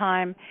at the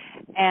time.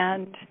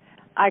 And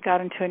I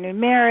got into a new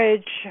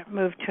marriage,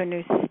 moved to a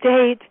new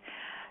state,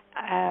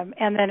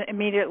 and then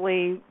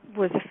immediately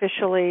was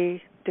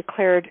officially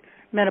declared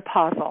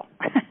menopausal.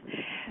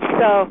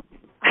 So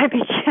I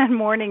began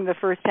mourning the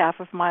first half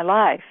of my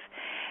life.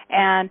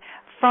 And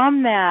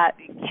from that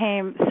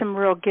came some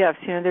real gifts.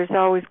 You know, there's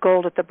always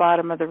gold at the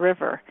bottom of the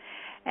river.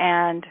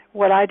 And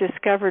what I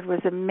discovered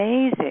was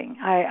amazing.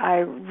 I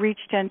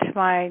reached into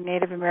my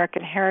Native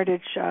American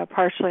heritage,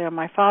 partially on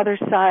my father's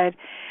side,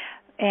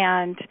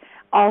 and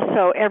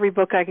also every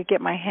book I could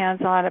get my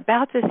hands on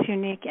about this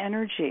unique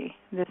energy,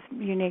 this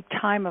unique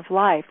time of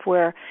life,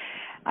 where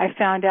I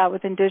found out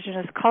with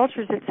indigenous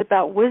cultures it's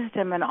about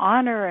wisdom and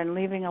honor and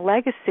leaving a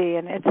legacy,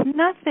 and it's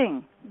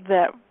nothing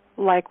that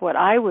like what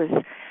I was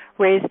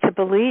raised to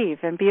believe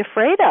and be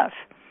afraid of,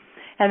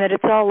 and that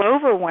it's all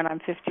over when I'm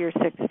 50 or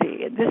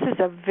 60. This is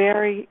a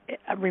very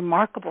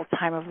remarkable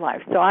time of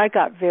life, so I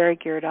got very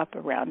geared up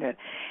around it,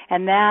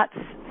 and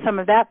some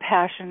of that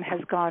passion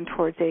has gone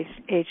towards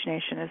Age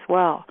Nation as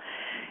well,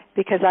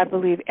 because I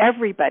believe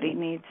everybody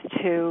needs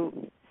to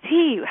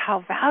see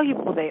how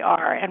valuable they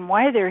are and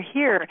why they're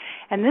here,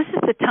 and this is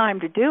the time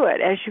to do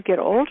it. As you get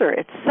older,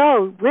 it's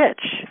so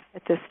rich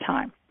at this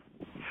time.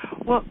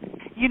 Well,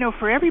 you know,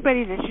 for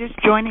everybody that's just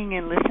joining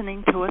and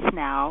listening to us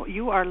now,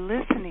 you are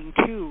listening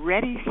to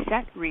Ready,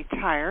 Set,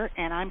 Retire,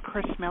 and I'm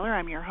Chris Miller.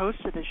 I'm your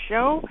host of the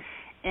show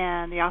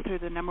and the author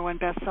of the #1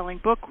 best-selling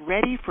book,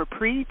 Ready for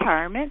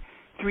Pre-Retirement,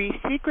 3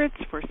 Secrets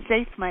for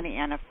Safe Money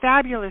and a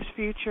Fabulous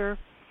Future.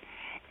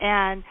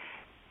 And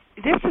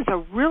this is a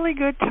really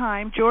good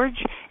time.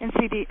 George and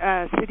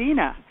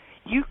Sedina,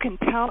 you can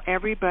tell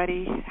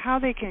everybody how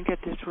they can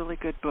get this really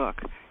good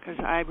book, because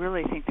I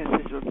really think this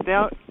is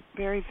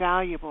very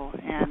valuable,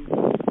 and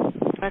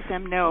let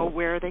them know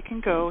where they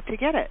can go to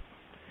get it.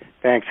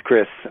 Thanks,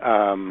 Chris.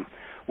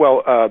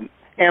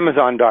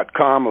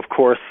 Amazon.com, of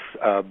course,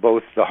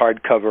 both the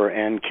hardcover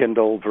and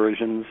Kindle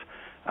versions.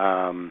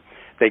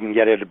 They can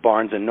get it at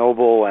Barnes &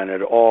 Noble and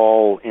at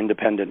all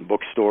independent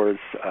bookstores.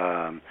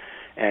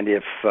 And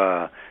if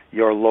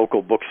your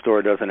local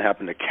bookstore doesn't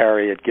happen to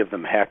carry it, give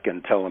them heck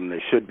and tell them they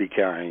should be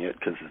carrying it,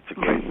 because it's a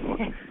great book.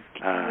 We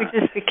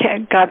just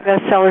got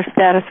bestseller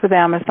status with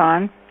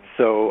Amazon.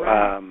 So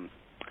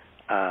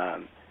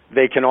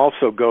they can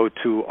also go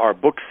to our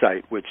book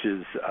site, which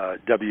is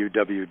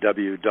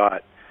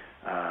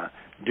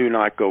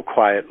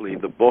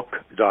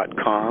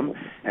www.donotgoquietlythebook.com,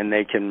 and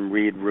they can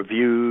read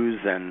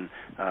reviews and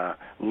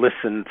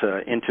listen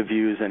to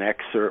interviews and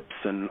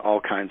excerpts and all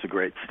kinds of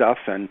great stuff.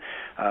 And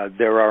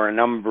there are a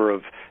number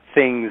of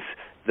things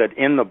that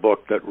in the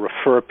book that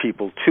refer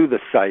people to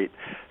the site,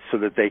 so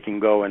that they can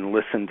go and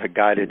listen to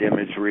guided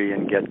imagery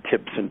and get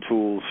tips and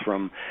tools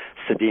from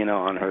Sedina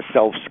on her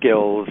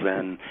self-skills,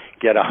 and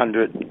get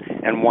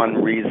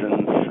 101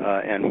 reasons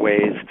and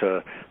ways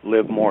to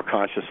live more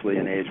consciously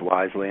and age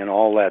wisely, and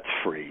all that's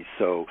free.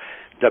 So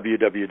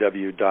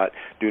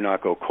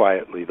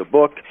www.DoNotGoQuietly, the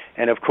book.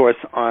 And, of course,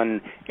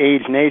 on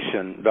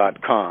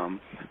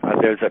AgeNation.com,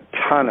 there's a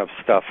ton of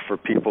stuff for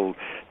people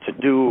to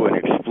do and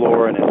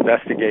explore and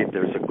investigate.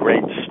 There's a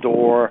great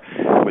store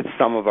with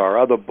some of our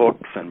other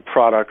books and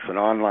products and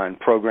online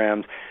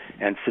programs.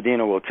 And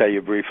Sadina will tell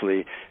you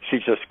briefly, she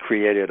just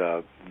created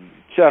a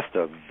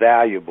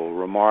valuable,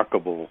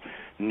 remarkable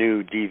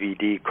new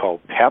DVD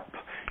called PEP.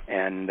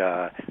 And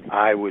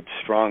I would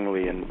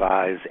strongly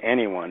advise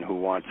anyone who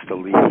wants to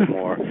lead a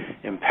more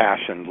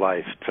impassioned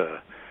life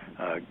to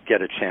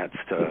get a chance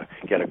to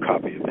get a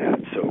copy of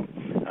that. So,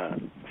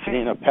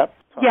 Sadina, PEP?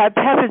 Yeah,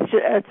 PEP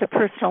it's a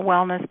personal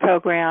wellness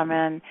program,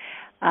 and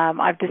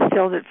I've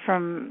distilled it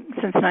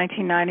since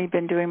 1990,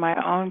 been doing my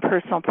own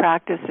personal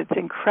practice. It's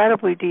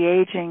incredibly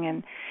de-aging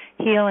and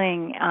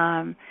healing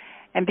and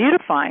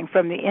beautifying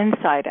from the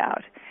inside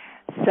out.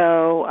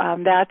 So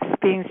that's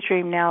being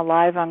streamed now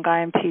live on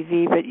Gaiam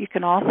TV, but you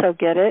can also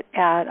get it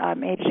at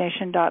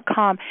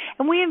AgeNation.com.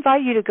 And we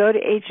invite you to go to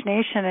Age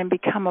Nation and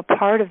become a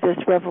part of this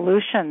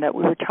revolution that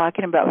we were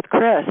talking about with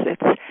Chris.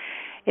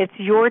 It's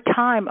your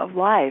time of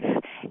life,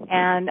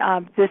 and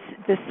this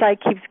site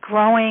keeps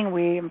growing.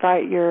 We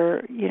invite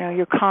your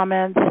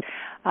comments.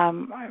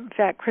 In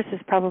fact, Chris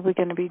is probably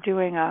going to be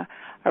doing a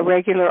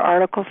regular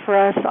article for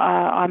us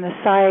on the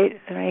site,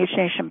 an Age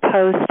Nation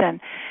post,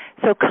 and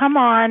so come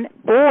on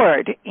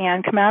board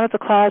and come out of the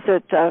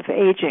closet of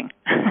aging.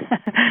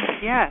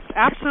 Yes,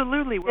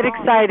 absolutely. Get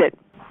excited.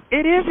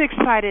 It is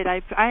excited.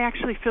 I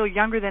actually feel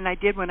younger than I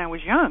did when I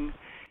was young.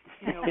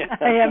 You know.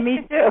 Yeah,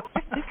 me too.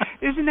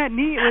 Isn't that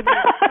neat? With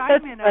the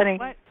excitement of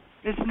what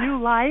this new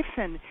life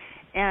and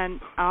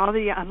all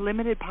the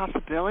unlimited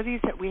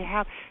possibilities that we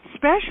have.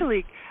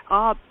 Especially,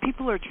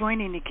 people are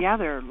joining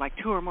together, like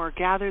two or more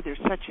gather. There's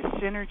such a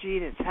synergy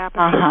that's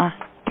happening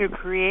to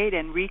create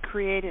and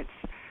recreate. It's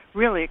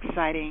really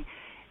exciting.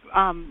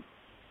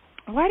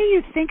 Why do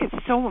you think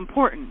it's so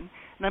important?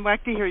 And I'd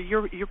like to hear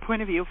your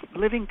point of view of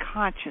living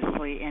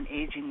consciously and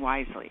aging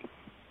wisely.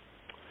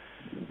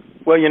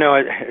 Well,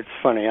 it's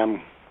funny.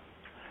 I'm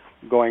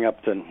going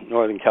up to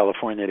Northern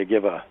California to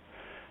give a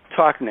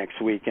talk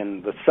next week,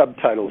 and the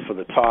subtitle for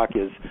the talk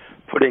is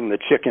 "Putting the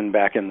Chicken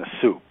Back in the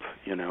Soup."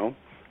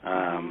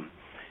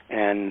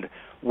 And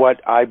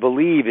what I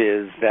believe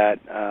is that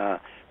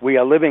we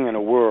are living in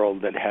a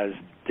world that has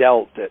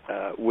dealt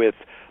with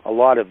a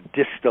lot of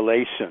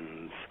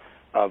distillations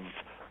of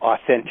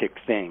authentic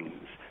things.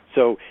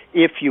 So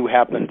if you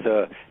happen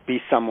to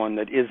be someone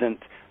that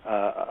isn't,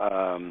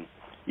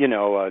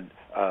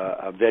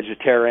 a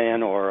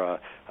vegetarian or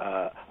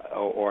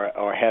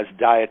has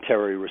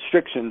dietary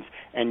restrictions,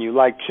 and you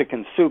like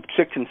chicken soup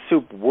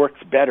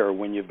works better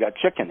when you've got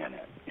chicken in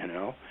it.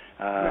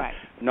 Right.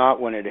 Not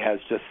when it has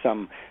just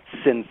some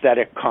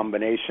synthetic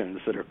combinations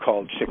that are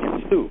called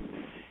chicken soup.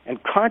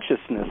 And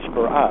consciousness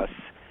for us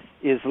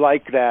is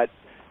like that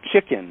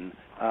chicken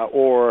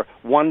or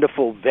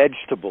wonderful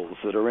vegetables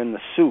that are in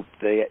the soup.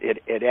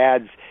 It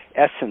adds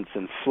essence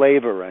and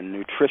flavor and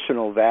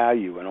nutritional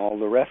value and all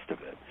the rest of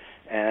it.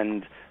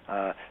 And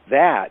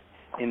that,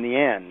 in the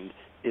end,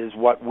 is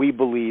what we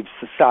believe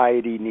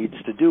society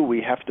needs to do.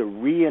 We have to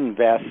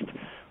reinvest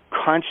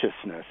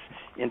consciousness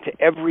into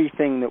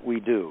everything that we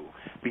do,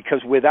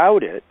 because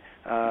without it,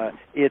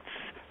 it's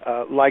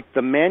like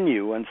the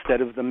menu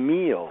instead of the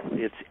meal.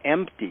 It's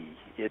empty.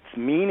 It's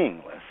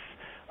meaningless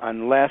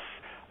unless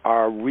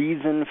our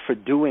reason for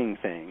doing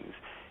things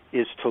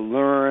is to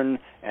learn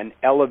and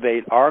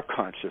elevate our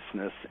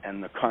consciousness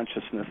and the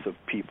consciousness of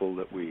people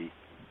that we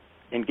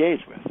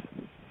engage with.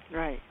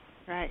 Right.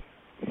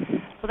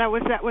 Well,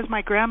 that was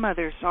my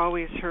grandmother's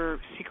always her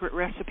secret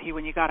recipe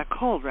when you got a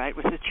cold, right?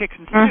 Was the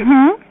chicken soup.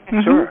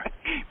 Mm-hmm. Sure.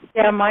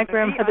 Yeah, my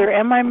grandmother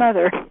and my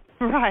mother.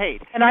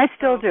 Right. And I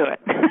still do it.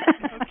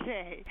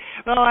 Okay.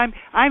 Well, I'm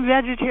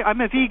vegetarian.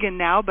 I'm a vegan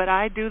now, but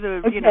I do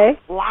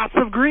lots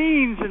of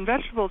greens and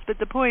vegetables. But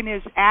the point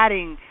is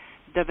adding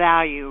the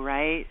value,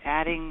 right?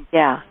 Adding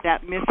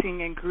that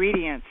missing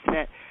ingredients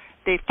that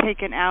they've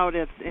taken out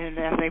as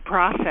they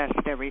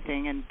processed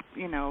everything, and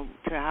to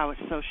how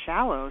it's so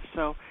shallow.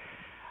 So.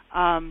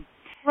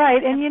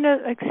 Right, and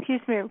excuse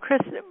me,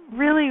 Chris.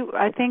 Really,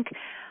 I think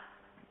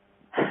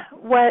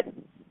what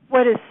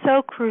is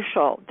so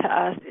crucial to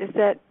us is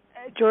that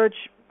George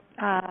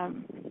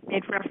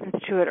made reference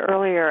to it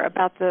earlier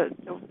about the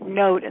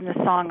note in the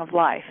Song of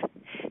Life.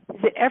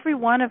 Is that every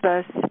one of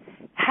us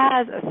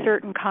has a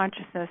certain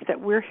consciousness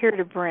that we're here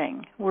to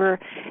bring. We're,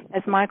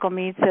 as Michael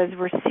Meade says,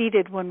 we're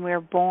seated when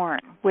we're born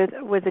with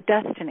a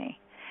destiny.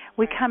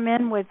 We come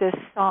in with this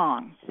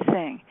song to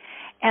sing.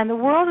 And the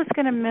world is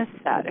going to miss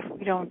that if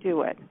we don't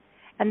do it.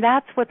 And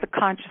that's what the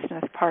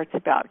consciousness part's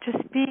about, just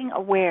being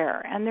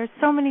aware. And there's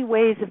so many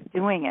ways of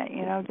doing it,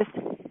 just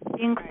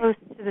being close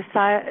to the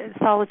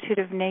solitude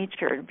of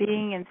nature,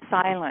 being in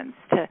silence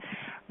to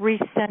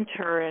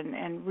recenter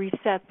and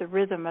reset the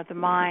rhythm of the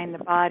mind,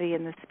 the body,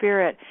 and the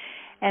spirit.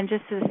 And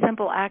just a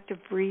simple act of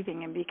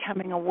breathing and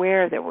becoming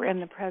aware that we're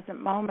in the present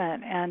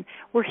moment. And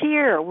we're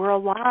here, we're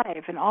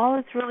alive, and all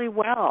is really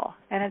well.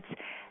 And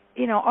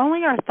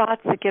only our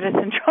thoughts that get us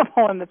in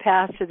trouble in the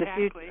past or the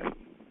future.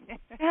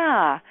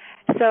 Yeah.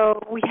 So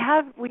we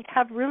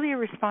have really a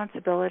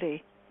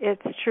responsibility.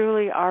 It's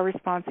truly our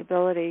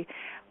responsibility.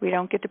 We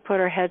don't get to put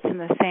our heads in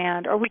the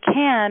sand, or we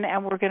can,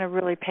 and we're going to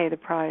really pay the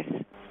price.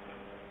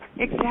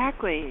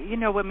 Exactly.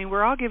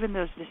 We're all given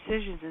those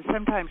decisions, and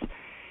sometimes,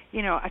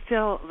 I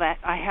feel that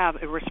I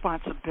have a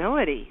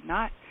responsibility,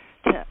 not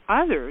to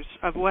others,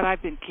 of what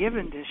I've been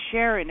given to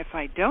share, and if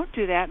I don't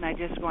do that and I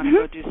just want to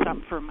go do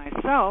something for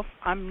myself,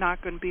 I'm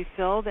not going to be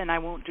filled, and I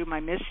won't do my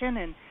mission,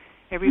 and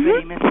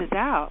everybody misses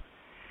out.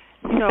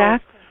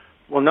 Exactly.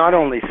 Well, not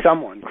only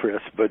someone,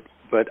 Chris, but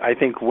I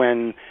think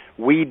when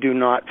we do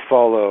not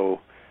follow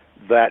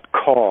that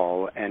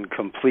call and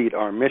complete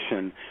our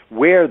mission,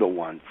 we're the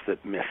ones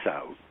that miss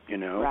out,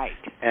 Right.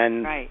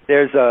 And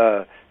there's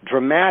a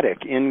dramatic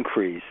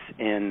increase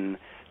in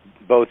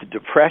both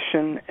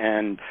depression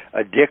and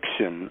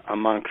addiction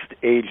amongst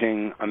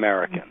aging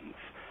Americans.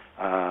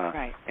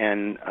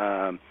 And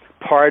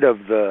part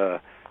of the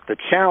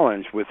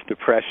challenge with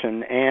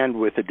depression and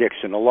with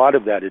addiction, a lot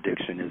of that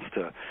addiction is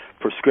to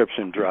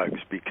prescription drugs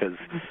because,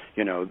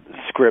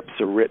 scripts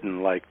are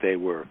written like they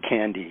were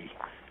candy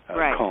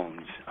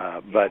cones.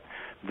 But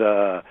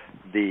the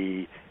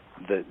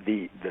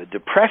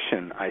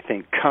depression, I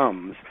think,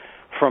 comes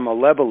from a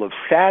level of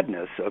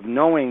sadness of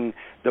knowing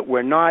that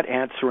we're not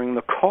answering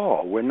the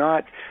call. We're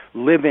not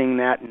living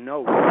that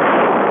note,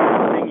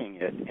 singing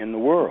it in the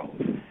world.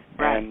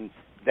 Right. And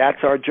that's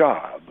our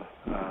job.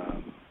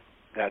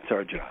 That's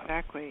our job.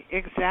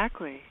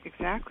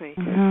 Exactly.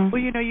 Mm-hmm.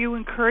 Well, you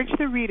encourage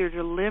the reader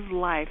to live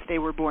life they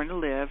were born to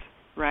live,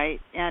 right?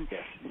 And,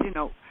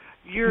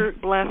 you're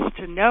blessed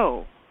to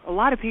know. A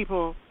lot of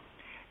people,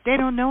 they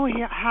don't know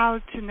how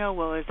to know,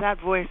 well, is that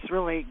voice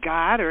really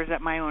God, or is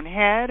that my own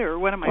head, or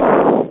what am I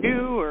supposed to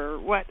do, or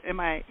what am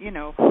I,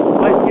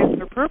 what is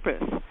their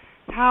purpose?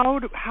 How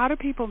do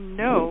people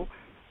know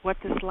what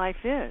this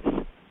life is?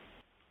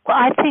 Well,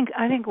 I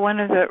think one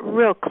of the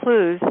real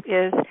clues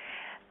is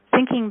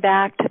thinking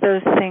back to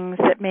those things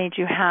that made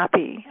you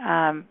happy.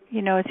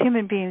 As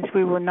human beings,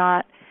 we were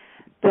not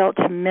built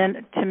to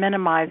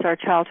minimize our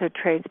childhood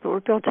traits, but we're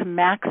built to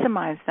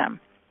maximize them.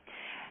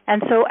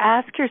 And so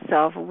ask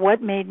yourself,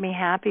 what made me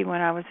happy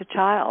when I was a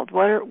child?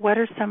 What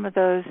are some of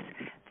those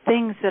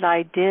things that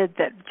I did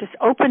that just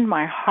opened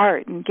my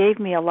heart and gave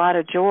me a lot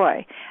of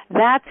joy?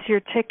 That's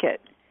your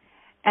ticket.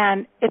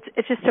 And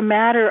it's just a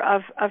matter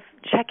of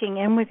checking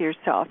in with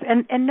yourself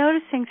and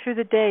noticing through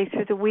the day,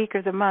 through the week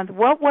or the month,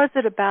 what was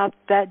it about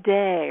that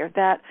day or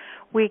that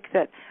week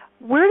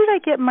where did I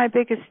get my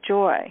biggest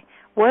joy?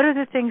 What are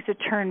the things that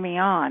turn me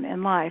on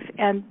in life?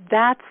 And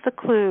that's the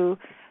clue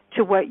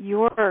to what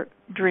your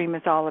dream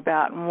is all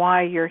about and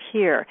why you're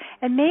here.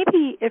 And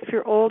maybe if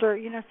you're older,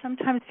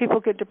 sometimes people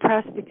get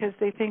depressed because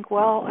they think,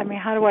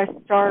 how do I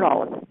start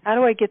all of this? How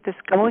do I get this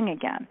going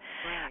again?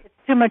 Right. It's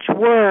too much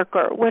work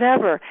or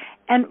whatever.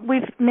 And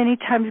we've many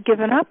times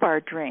given up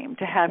our dream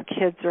to have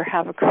kids or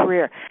have a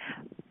career.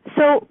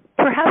 So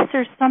perhaps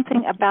there's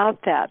something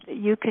about that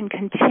you can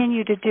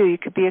continue to do. You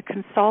could be a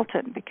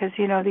consultant because,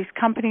 these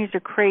companies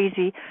are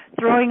crazy,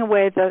 throwing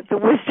away the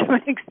wisdom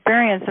and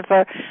experience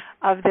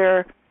of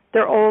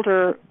their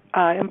older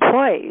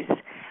employees.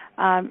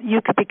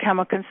 You could become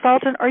a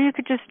consultant, or you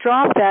could just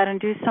drop that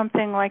and do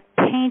something like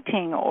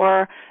painting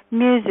or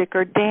music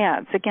or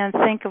dance. Again,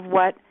 think of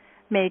what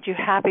made you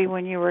happy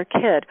when you were a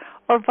kid,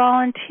 or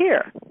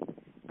volunteer.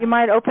 You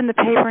might open the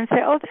paper and say,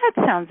 oh,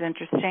 that sounds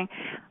interesting.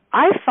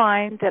 I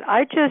find that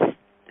I just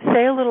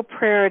say a little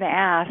prayer and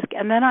ask,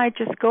 and then I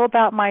just go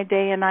about my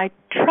day and I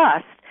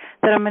trust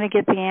that I'm going to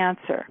get the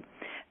answer.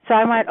 So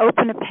I might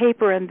open a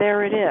paper and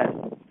there it is.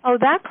 Oh,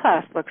 that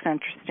class looks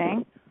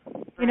interesting,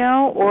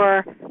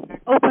 or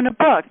open a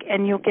book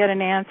and you'll get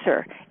an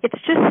answer. It's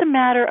just a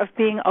matter of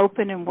being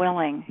open and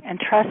willing and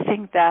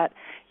trusting that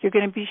you're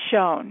going to be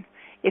shown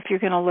if you're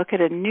going to look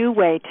at a new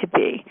way to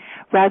be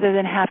rather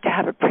than have to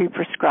have it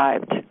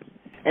pre-prescribed.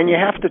 And you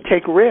have to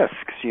take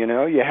risks, you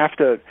have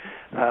to,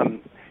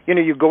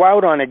 you go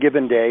out on a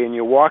given day and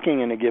you're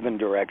walking in a given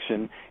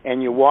direction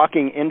and you're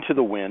walking into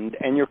the wind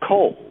and you're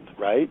cold,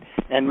 right?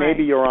 And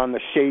maybe you're on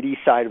the shady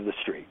side of the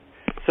street.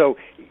 So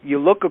you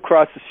look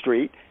across the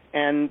street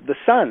and the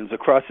sun's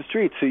across the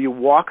street. So you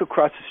walk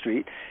across the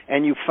street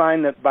and you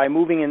find that by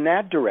moving in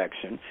that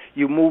direction,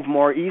 you move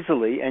more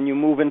easily and you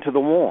move into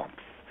the warmth.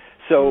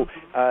 So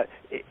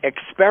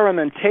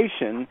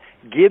experimentation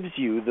gives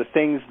you the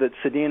things that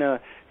Sadina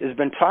has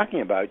been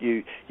talking about.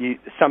 You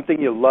something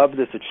you loved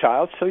as a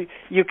child, so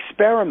you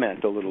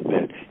experiment a little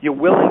bit. You're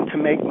willing to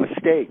make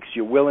mistakes.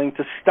 You're willing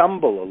to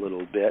stumble a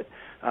little bit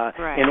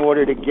in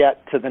order to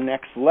get to the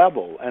next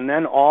level. And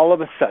then all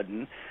of a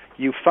sudden,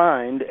 you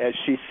find, as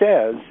she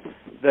says,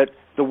 that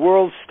the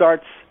world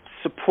starts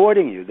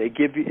supporting you. They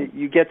give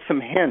you get some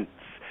hints,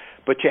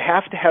 but you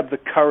have to have the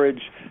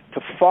courage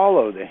to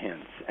follow the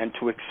hints and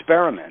to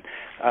experiment.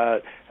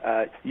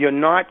 You're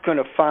not going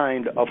to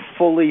find a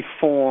fully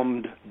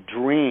formed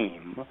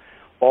dream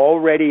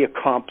already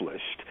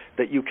accomplished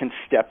that you can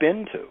step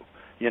into.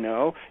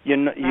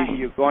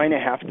 You're going to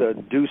have to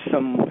do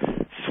some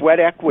sweat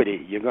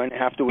equity. You're going to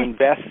have to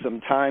invest some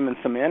time and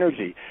some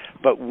energy.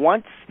 But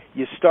once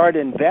you start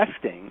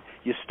investing,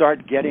 you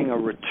start getting a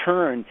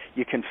return.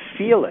 You can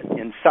feel it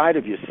inside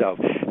of yourself.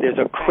 There's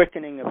a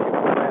quickening of your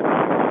breath.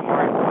 Your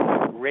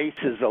heart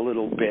races a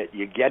little bit.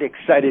 You get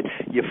excited.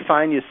 You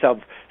find yourself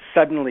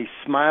suddenly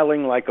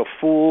smiling like a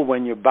fool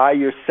when you're by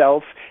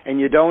yourself, and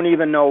you don't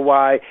even know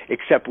why,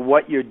 except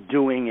what you're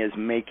doing is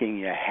making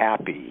you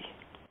happy.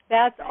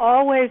 That's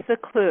always the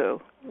clue.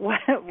 What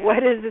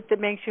is it that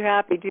makes you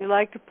happy? Do you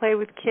like to play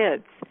with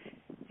kids?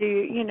 Do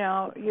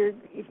you're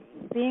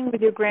being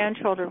with your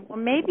grandchildren? Well,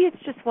 maybe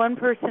it's just one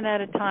person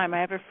at a time. I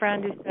have a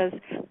friend who says,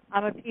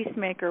 I'm a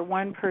peacemaker,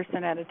 one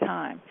person at a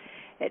time.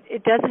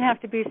 It doesn't have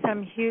to be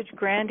some huge,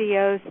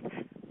 grandiose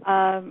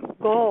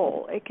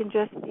goal. It can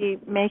just be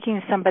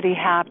making somebody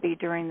happy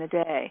during the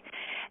day.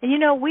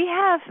 And, we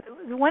have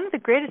one of the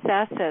greatest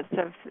assets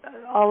of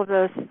all of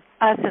those,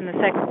 us in the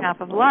second half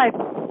of life,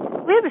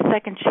 we have a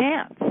second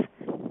chance.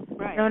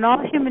 Right. In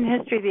all human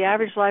history, the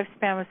average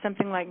lifespan was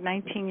something like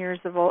 19 years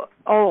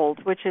old,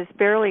 which is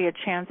barely a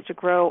chance to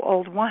grow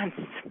old once.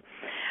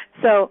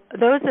 So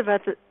those of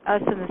us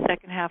in the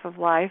second half of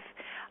life,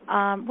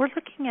 we're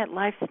looking at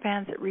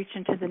lifespans that reach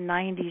into the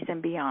 90s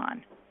and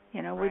beyond.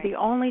 We're the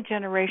only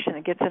generation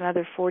that gets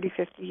another 40,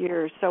 50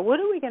 years. So what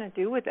are we going to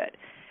do with it?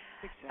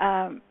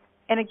 Exactly.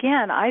 And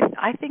again,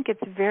 I think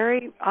it's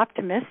very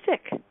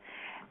optimistic.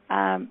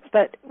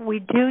 But we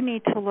do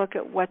need to look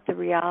at what the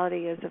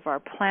reality is of our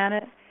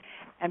planet,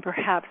 and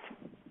perhaps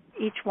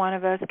each one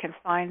of us can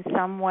find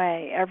some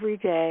way every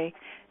day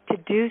to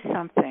do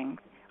something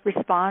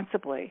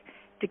responsibly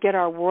to get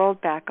our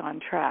world back on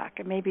track.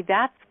 And maybe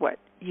that's what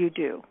you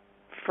do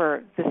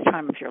for this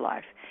time of your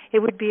life. It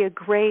would be a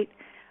great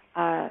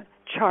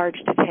charge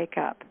to take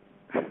up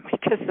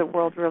because the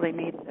world really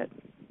needs it.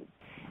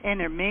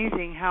 And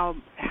amazing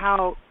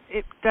how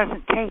it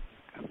doesn't take,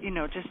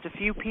 just a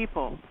few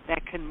people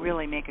that can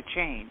really make a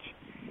change.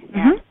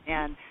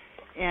 Mm-hmm.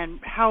 And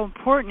how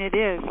important it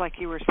is, like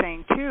you were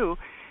saying too,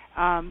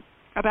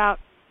 about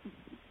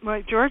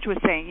what George was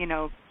saying,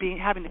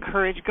 having the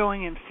courage,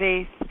 going in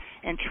faith,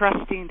 and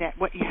trusting that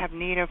what you have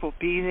need of will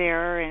be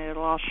there, and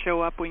it'll all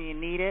show up when you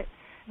need it.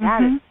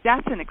 Mm-hmm.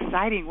 That's an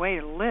exciting way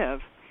to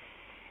live.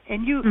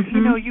 And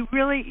you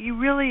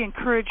really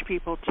encourage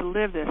people to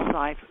live this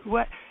life.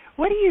 What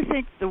do you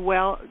think the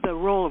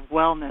role of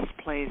wellness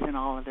plays in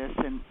all of this,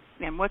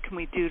 and what can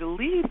we do to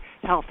lead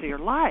healthier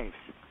lives?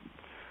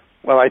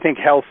 Well, I think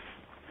health,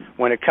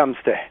 when it comes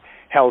to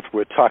health,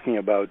 we're talking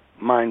about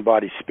mind,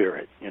 body,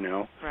 spirit,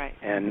 Right.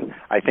 And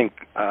I think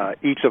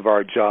each of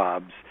our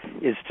jobs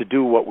is to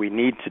do what we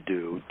need to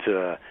do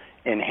to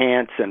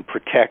enhance and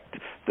protect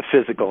the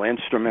physical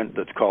instrument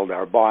that's called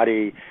our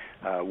body,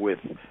 with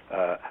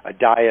a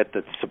diet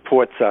that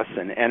supports us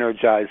and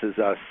energizes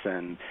us,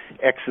 and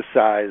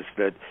exercise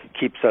that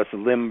keeps us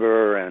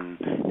limber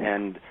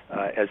and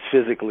as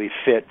physically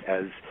fit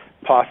as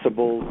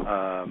possible.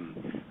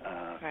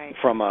 Right.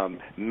 From a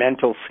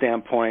mental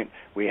standpoint,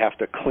 we have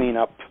to clean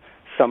up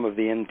some of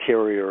the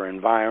interior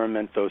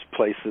environment, those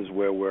places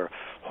where we're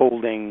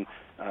holding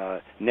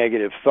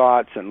negative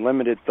thoughts and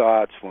limited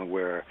thoughts, when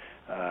we're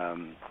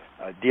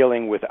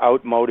dealing with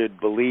outmoded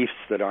beliefs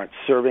that aren't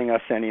serving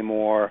us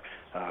anymore,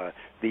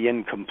 the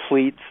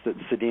incompletes that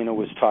Sadina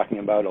was talking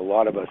about. A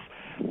lot of us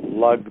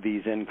lug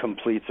these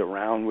incompletes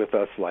around with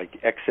us like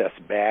excess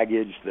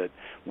baggage that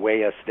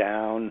weigh us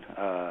down,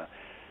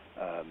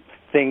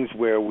 things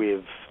where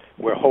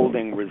we're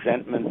holding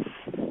resentments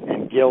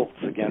and guilt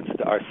against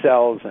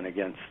ourselves and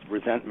against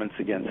resentments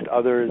against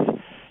others.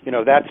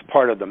 That's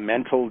part of the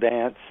mental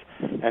dance.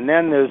 And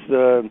then there's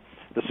the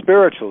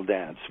spiritual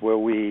dance, where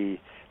we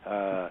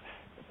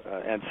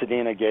and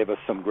Sadina gave us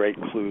some great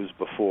clues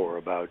before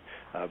about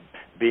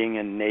being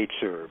in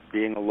nature,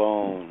 being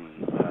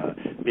alone,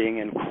 being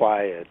in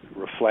quiet,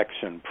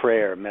 reflection,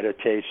 prayer,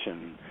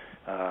 meditation,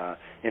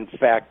 in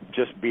fact,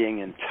 just being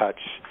in touch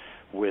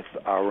with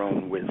our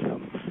own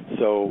wisdom.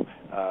 So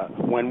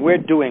when we're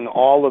doing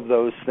all of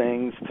those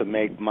things to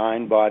make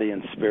mind, body,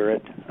 and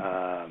spirit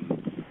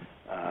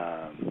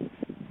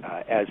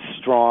as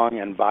strong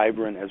and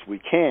vibrant as we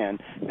can,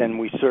 then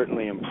we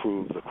certainly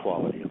improve the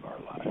quality of our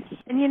lives.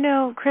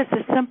 And Chris,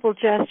 a simple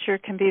gesture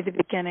can be the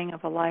beginning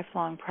of a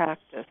lifelong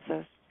practice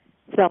of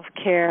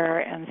self-care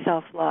and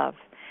self-love.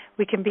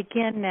 We can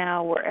begin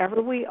now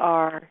wherever we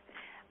are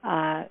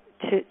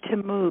to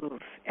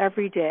move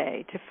every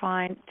day,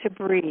 to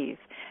breathe,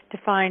 to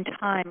find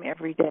time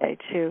every day,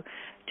 to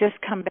just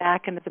come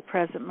back into the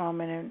present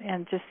moment,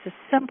 and just a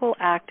simple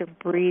act of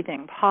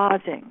breathing,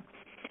 pausing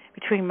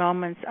between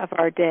moments of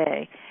our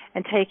day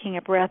and taking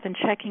a breath and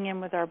checking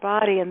in with our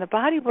body. And the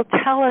body will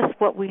tell us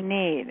what we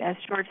need. As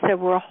George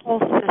said, we're a whole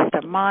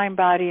system, mind,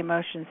 body,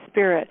 emotion,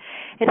 spirit.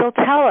 It'll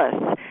tell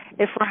us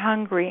if we're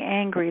hungry,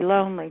 angry,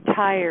 lonely,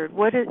 tired,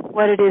 what it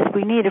is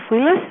we need if we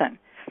listen.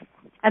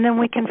 And then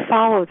we can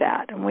follow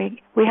that. And we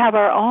have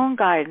our own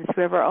guidance.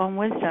 We have our own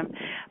wisdom.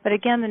 But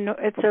again,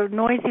 it's a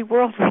noisy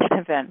world we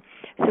live in.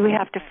 So we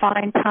have to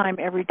find time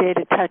every day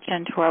to touch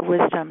into our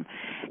wisdom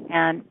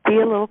and be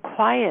a little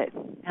quiet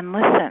and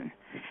listen.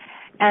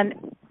 And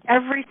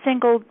every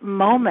single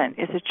moment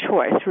is a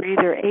choice. We're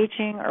either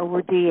aging or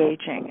we're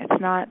de-aging.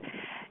 It's not,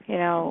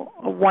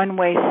 a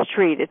one-way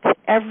street. It's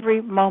every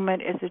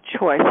moment is a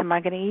choice. Am I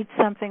going to eat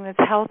something that's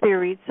healthy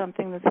or eat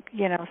something that's,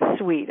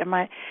 sweet? Am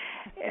I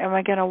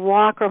going to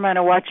walk or am I going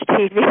to watch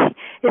TV?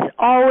 It's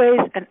always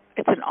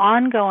it's an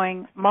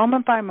ongoing,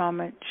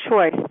 moment-by-moment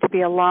choice to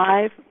be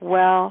alive,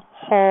 well,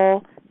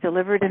 whole,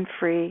 delivered and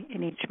free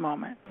in each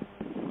moment.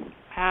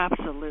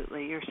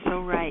 Absolutely. You're so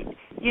right.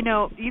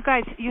 You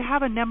guys, you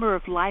have a number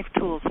of life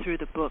tools through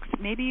the books.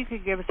 Maybe you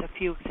could give us a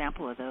few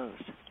examples of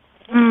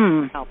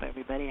those. Help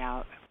everybody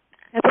out.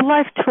 The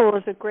life tool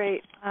is a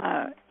great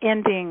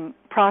ending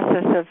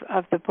process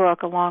of the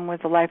book, along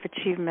with the life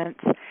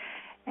achievements,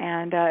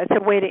 and it's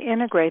a way to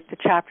integrate the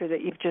chapter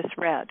that you've just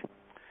read.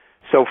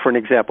 So, for an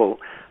example,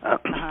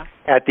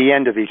 at the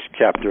end of each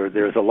chapter,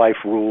 there's a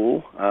life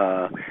rule.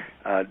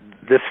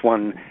 This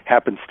one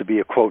happens to be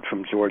a quote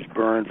from George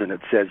Burns, and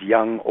it says,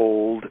 "Young,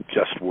 old,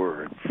 just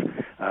words."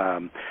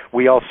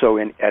 We also,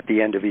 at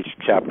the end of each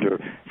chapter,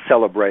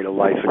 celebrate a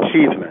life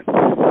achievement.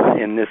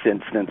 In this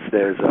instance,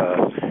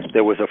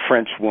 there was a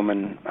French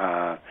woman,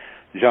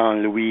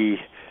 Jean-Louis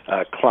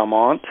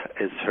Clement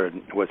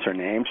was her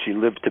name. She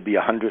lived to be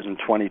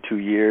 122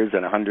 years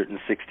and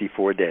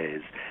 164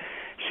 days.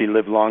 She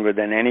lived longer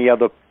than any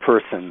other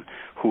person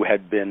who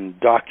had been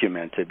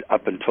documented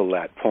up until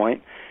that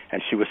point,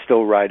 and she was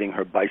still riding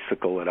her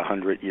bicycle at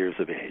 100 years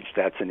of age.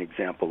 That's an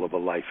example of a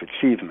life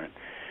achievement.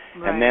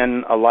 Right. And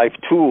then a life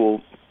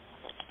tool,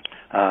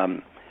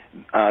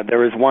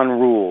 there is one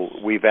rule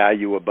we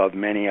value above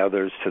many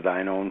others: to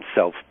thine own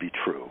self be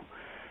true.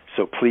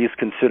 So please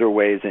consider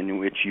ways in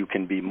which you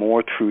can be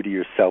more true to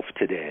yourself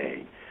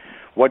today.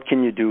 What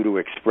can you do to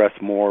express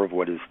more of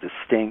what is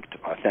distinct,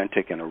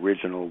 authentic, and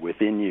original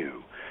within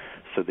you,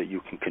 so that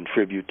you can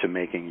contribute to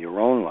making your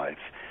own life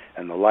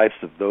and the lives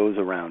of those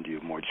around you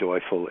more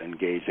joyful,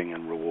 engaging,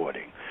 and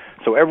rewarding?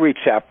 So every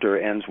chapter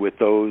ends with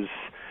those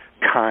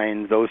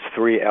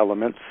three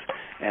elements,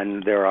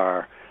 and there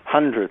are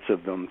hundreds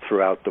of them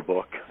throughout the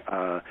book.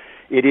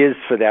 It is,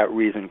 for that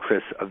reason,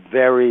 Chris, a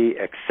very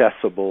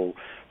accessible,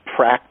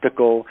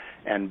 practical,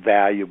 and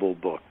valuable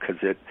book, because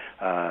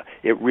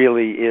it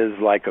really is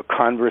like a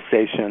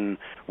conversation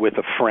with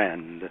a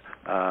friend,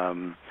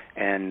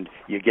 and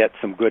you get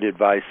some good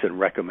advice and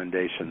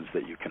recommendations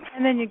that you can follow.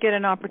 And then you get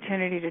an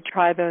opportunity to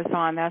try those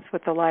on. That's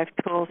what the Life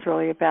Tool is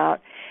really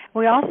about.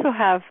 We also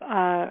have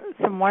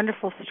some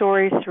wonderful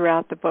stories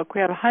throughout the book.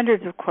 We have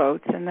hundreds of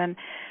quotes, and then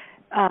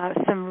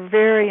some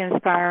very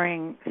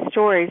inspiring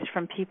stories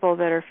from people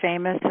that are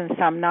famous and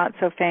some not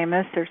so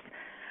famous. There's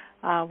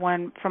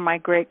one from my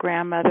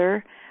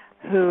great-grandmother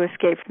who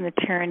escaped from the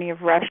tyranny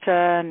of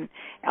Russia and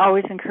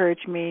always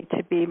encouraged me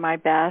to be my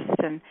best.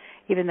 And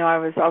even though I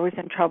was always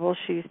in trouble,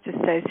 she used to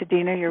say,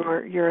 "Sadina,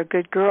 you're a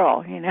good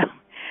girl," And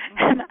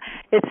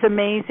it's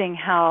amazing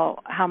how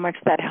much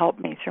that helped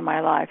me through my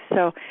life.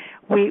 So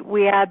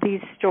we add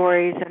these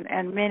stories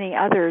and many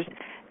others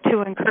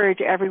to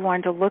encourage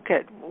everyone to look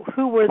at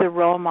who were the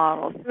role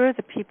models, who are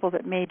the people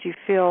that made you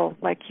feel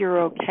like you're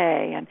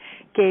okay and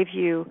gave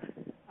you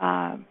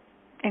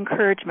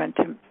encouragement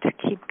to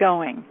keep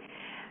going.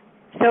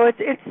 So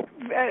it's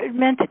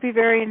meant to be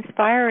very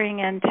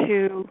inspiring and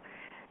to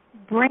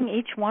bring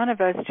each one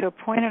of us to a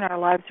point in our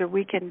lives where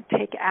we can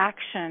take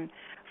action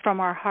from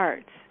our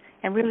hearts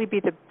and really be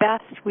the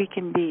best we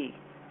can be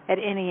at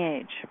any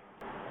age.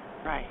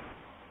 Right.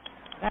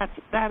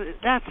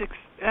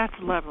 That's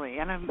lovely,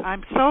 and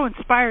I'm so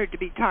inspired to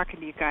be talking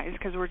to you guys,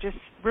 because we're just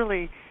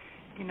really,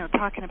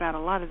 talking about a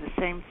lot of the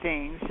same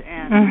things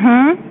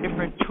and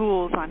different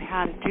tools on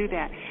how to do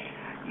that.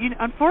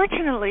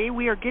 Unfortunately,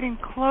 we are getting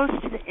close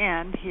to the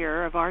end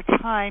here of our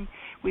time.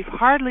 We've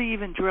hardly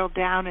even drilled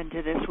down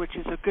into this, which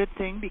is a good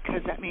thing,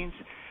 because that means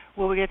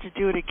we get to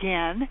do it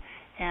again,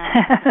 and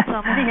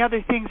so many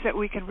other things that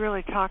we can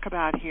really talk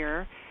about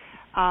here.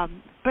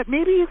 But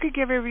maybe you could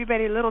give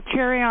everybody a little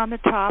cherry on the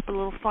top, a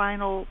little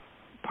final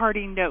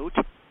parting note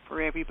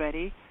for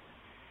everybody,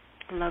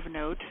 a love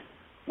note.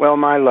 Well,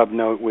 my love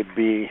note would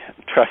be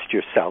trust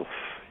yourself.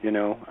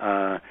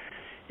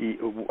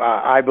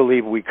 I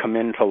believe we come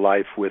into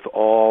life with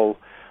all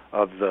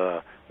of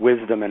the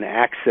wisdom and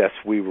access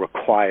we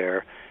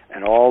require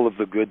and all of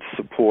the good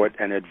support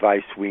and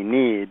advice we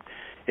need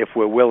if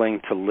we're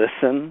willing to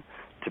listen,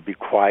 to be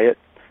quiet,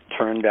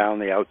 turn down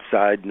the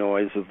outside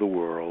noise of the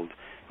world,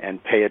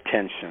 and pay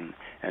attention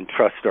and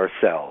trust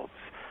ourselves.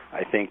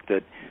 I think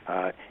that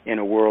in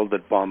a world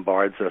that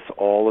bombards us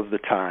all of the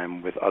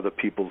time with other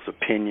people's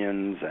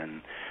opinions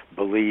and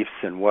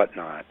beliefs and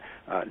whatnot,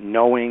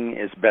 knowing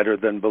is better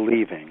than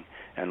believing,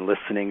 and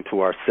listening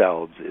to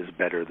ourselves is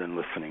better than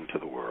listening to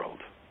the world.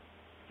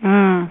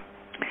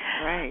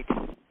 Right.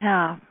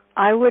 Yeah,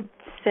 I would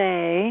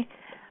say,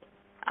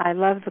 I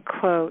love the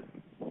quote,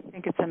 I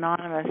think it's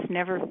anonymous,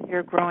 "Never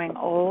fear growing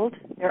old.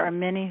 There are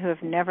many who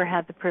have never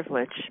had the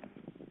privilege."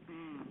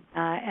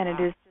 And it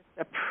is just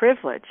a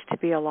privilege to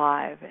be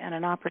alive and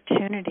an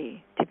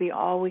opportunity to be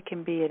all we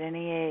can be at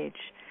any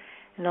age.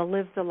 to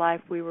live the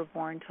life we were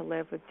born to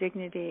live with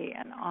dignity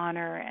and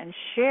honor and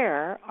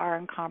share our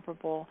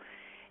incomparable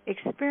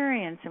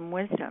experience and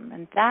wisdom.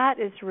 And that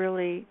is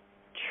really,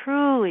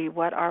 truly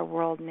what our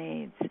world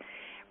needs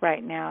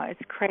right now.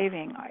 It's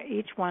craving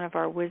each one of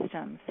our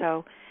wisdom.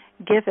 So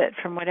give it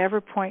from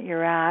whatever point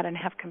you're at and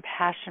have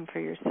compassion for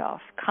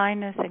yourself,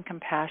 kindness and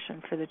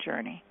compassion for the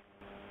journey.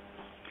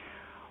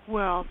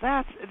 Well,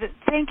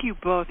 thank you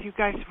both. You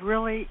guys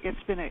really,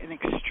 it's been an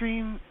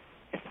extreme,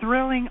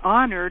 thrilling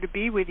honor to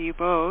be with you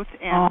both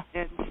and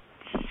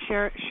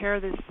share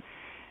this.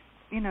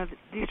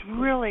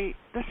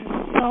 This is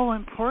so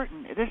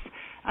important. This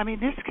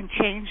can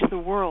change the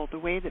world, the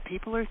way that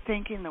people are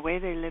thinking, the way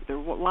they live their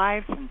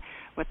lives, and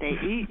what they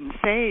eat and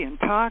say and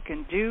talk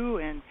and do,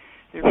 and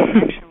their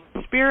connection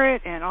with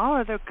spirit and all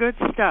of the good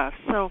stuff.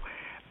 So,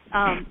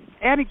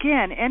 and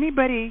again,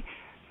 anybody,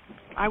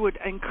 I would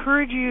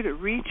encourage you to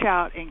reach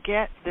out and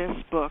get this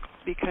book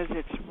because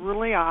it's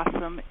really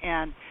awesome,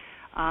 and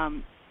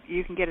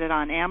you can get it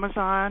on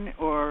Amazon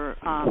or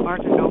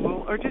Barnes &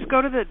 Noble, or just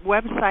go to the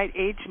website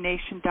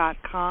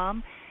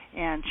agenation.com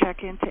and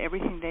check into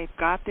everything they've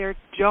got there.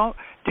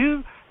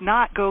 Do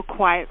not go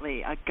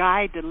quietly. A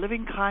guide to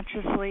living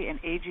consciously and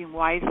aging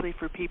wisely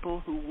for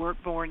people who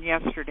weren't born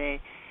yesterday.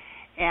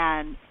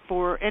 And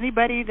for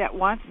anybody that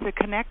wants to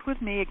connect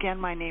with me, again,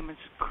 my name is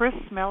Chris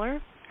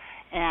Miller,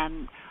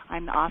 and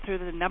I'm the author of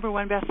the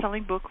 #1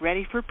 best-selling book,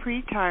 Ready for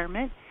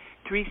Pre-Retirement,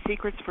 3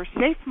 Secrets for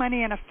Safe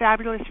Money and a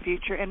Fabulous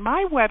Future. And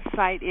my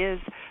website is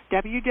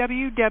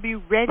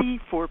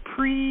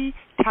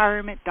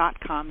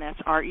www.readyforpretirement.com.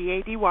 That's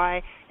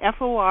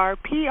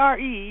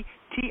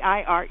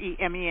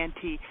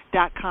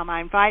READYFORPRETIREMENT.com.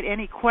 I invite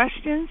any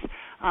questions,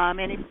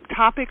 any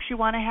topics you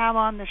want to have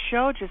on the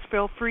show, just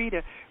feel free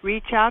to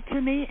reach out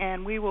to me,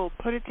 and we will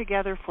put it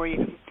together for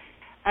you.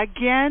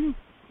 Again,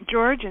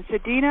 George and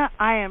Sadina,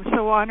 I am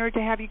so honored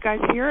to have you guys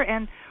here,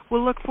 and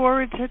we'll look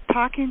forward to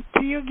talking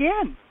to you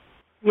again.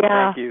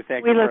 Yeah,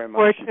 Thank we you look very much.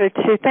 forward to it,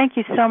 too. Thank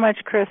you so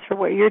much, Chris, for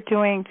what you're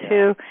doing,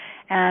 too,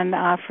 and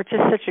for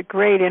just such a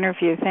great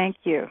interview. Thank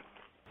you.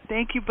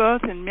 Thank you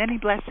both, and many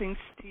blessings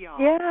to y'all.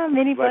 Yeah,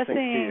 many blessings blessings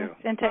to you.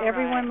 and to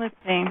everyone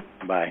listening.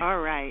 Bye. All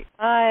right.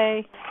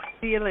 Bye.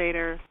 See you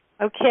later.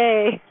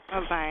 Okay.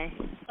 Bye-bye.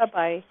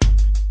 Bye-bye.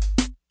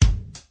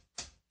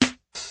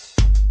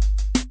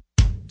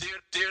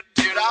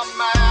 Did I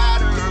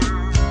matter?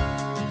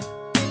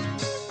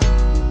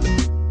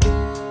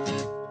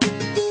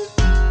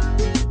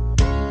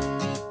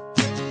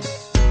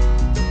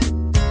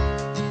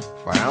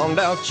 Found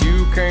out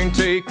you can't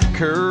take a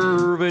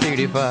curve at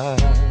 85.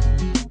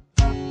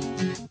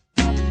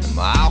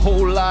 My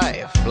whole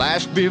life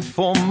flashed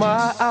before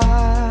my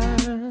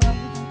eyes.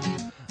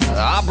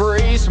 I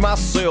braced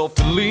myself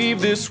to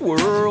leave this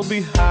world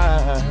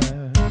behind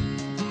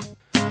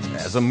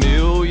as a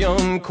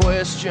million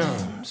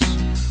questions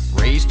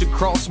raced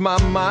across my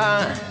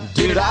mind.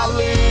 Did I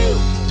live?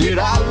 Did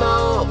I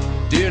love?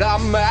 Did I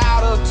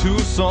matter to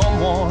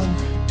someone?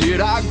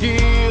 Did I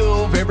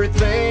give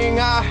everything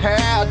I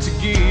had to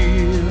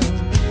give?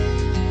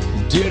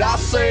 Did I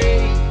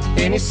save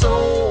any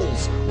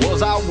souls?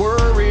 Was I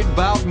worried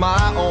about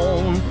my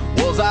own?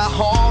 Was I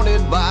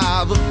haunted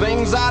by the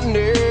things I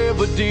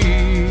never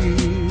did?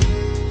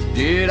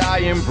 Did I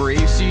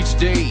embrace each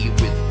day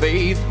with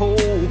faith,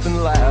 hope,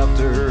 and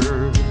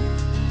laughter?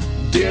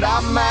 Did I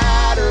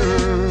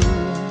matter?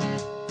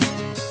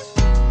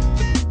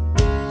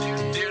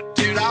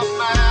 Did I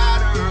matter?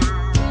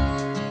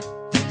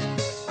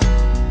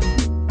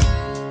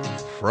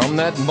 From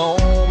that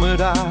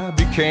moment I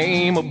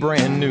became a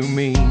brand new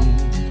me,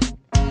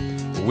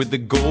 with the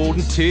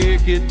golden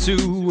ticket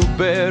to a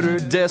better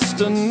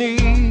destiny.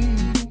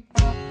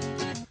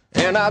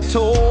 And I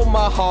told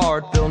my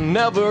heart there'll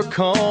never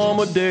come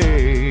a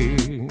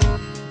day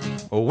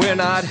when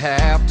I'd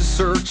have to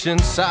search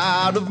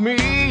inside of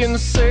me and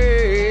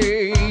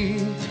say,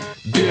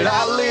 did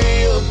I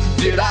live?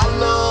 Did I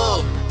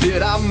love?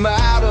 Did I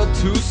matter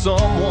to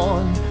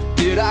someone?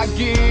 Did I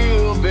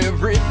give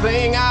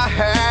everything I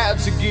had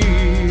to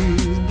give?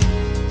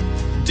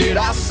 Did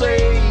I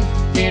save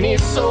any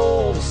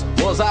souls?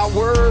 Was I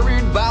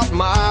worried about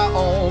my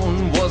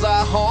own? Was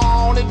I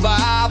haunted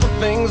by the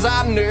things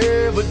I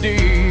never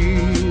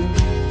did?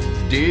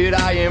 Did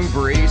I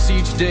embrace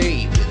each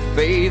day with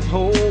faith,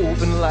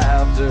 hope, and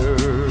laughter?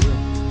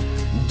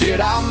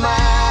 Did I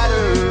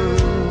matter?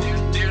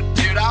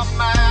 Did I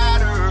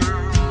matter?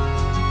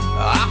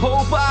 I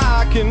hope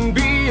I can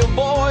be a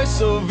voice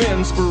of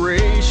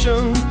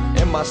inspiration,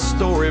 and my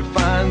story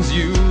finds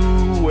you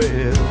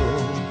well.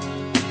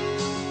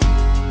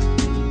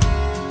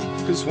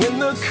 'Cause when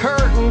the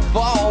curtain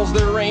falls,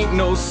 there ain't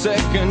no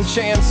second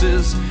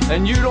chances,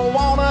 and you don't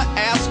wanna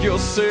ask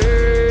yourself,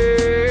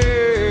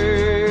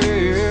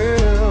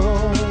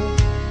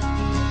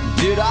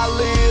 did I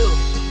live?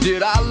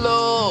 Did I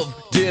love?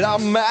 Did I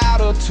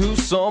matter to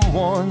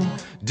someone?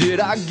 Did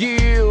I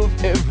give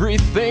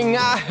everything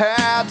I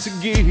had to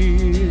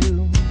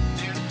give?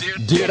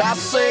 Did I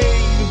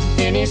save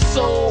any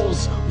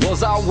souls?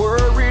 Was I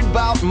worried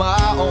about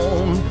my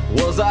own?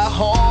 Was I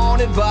haunted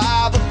blinded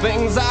by the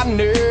things I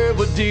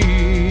never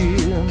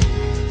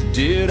did?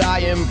 Did I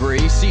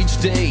embrace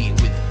each day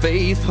with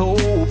faith,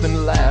 hope,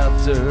 and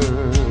laughter?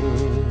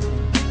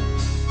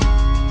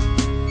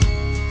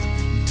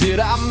 Did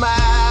I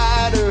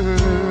matter?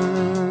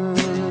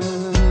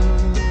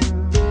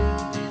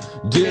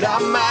 Did I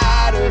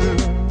matter?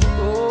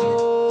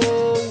 Oh,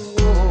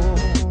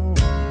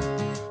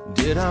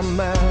 did I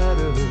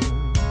matter?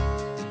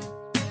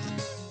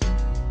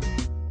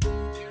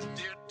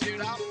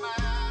 Did I matter?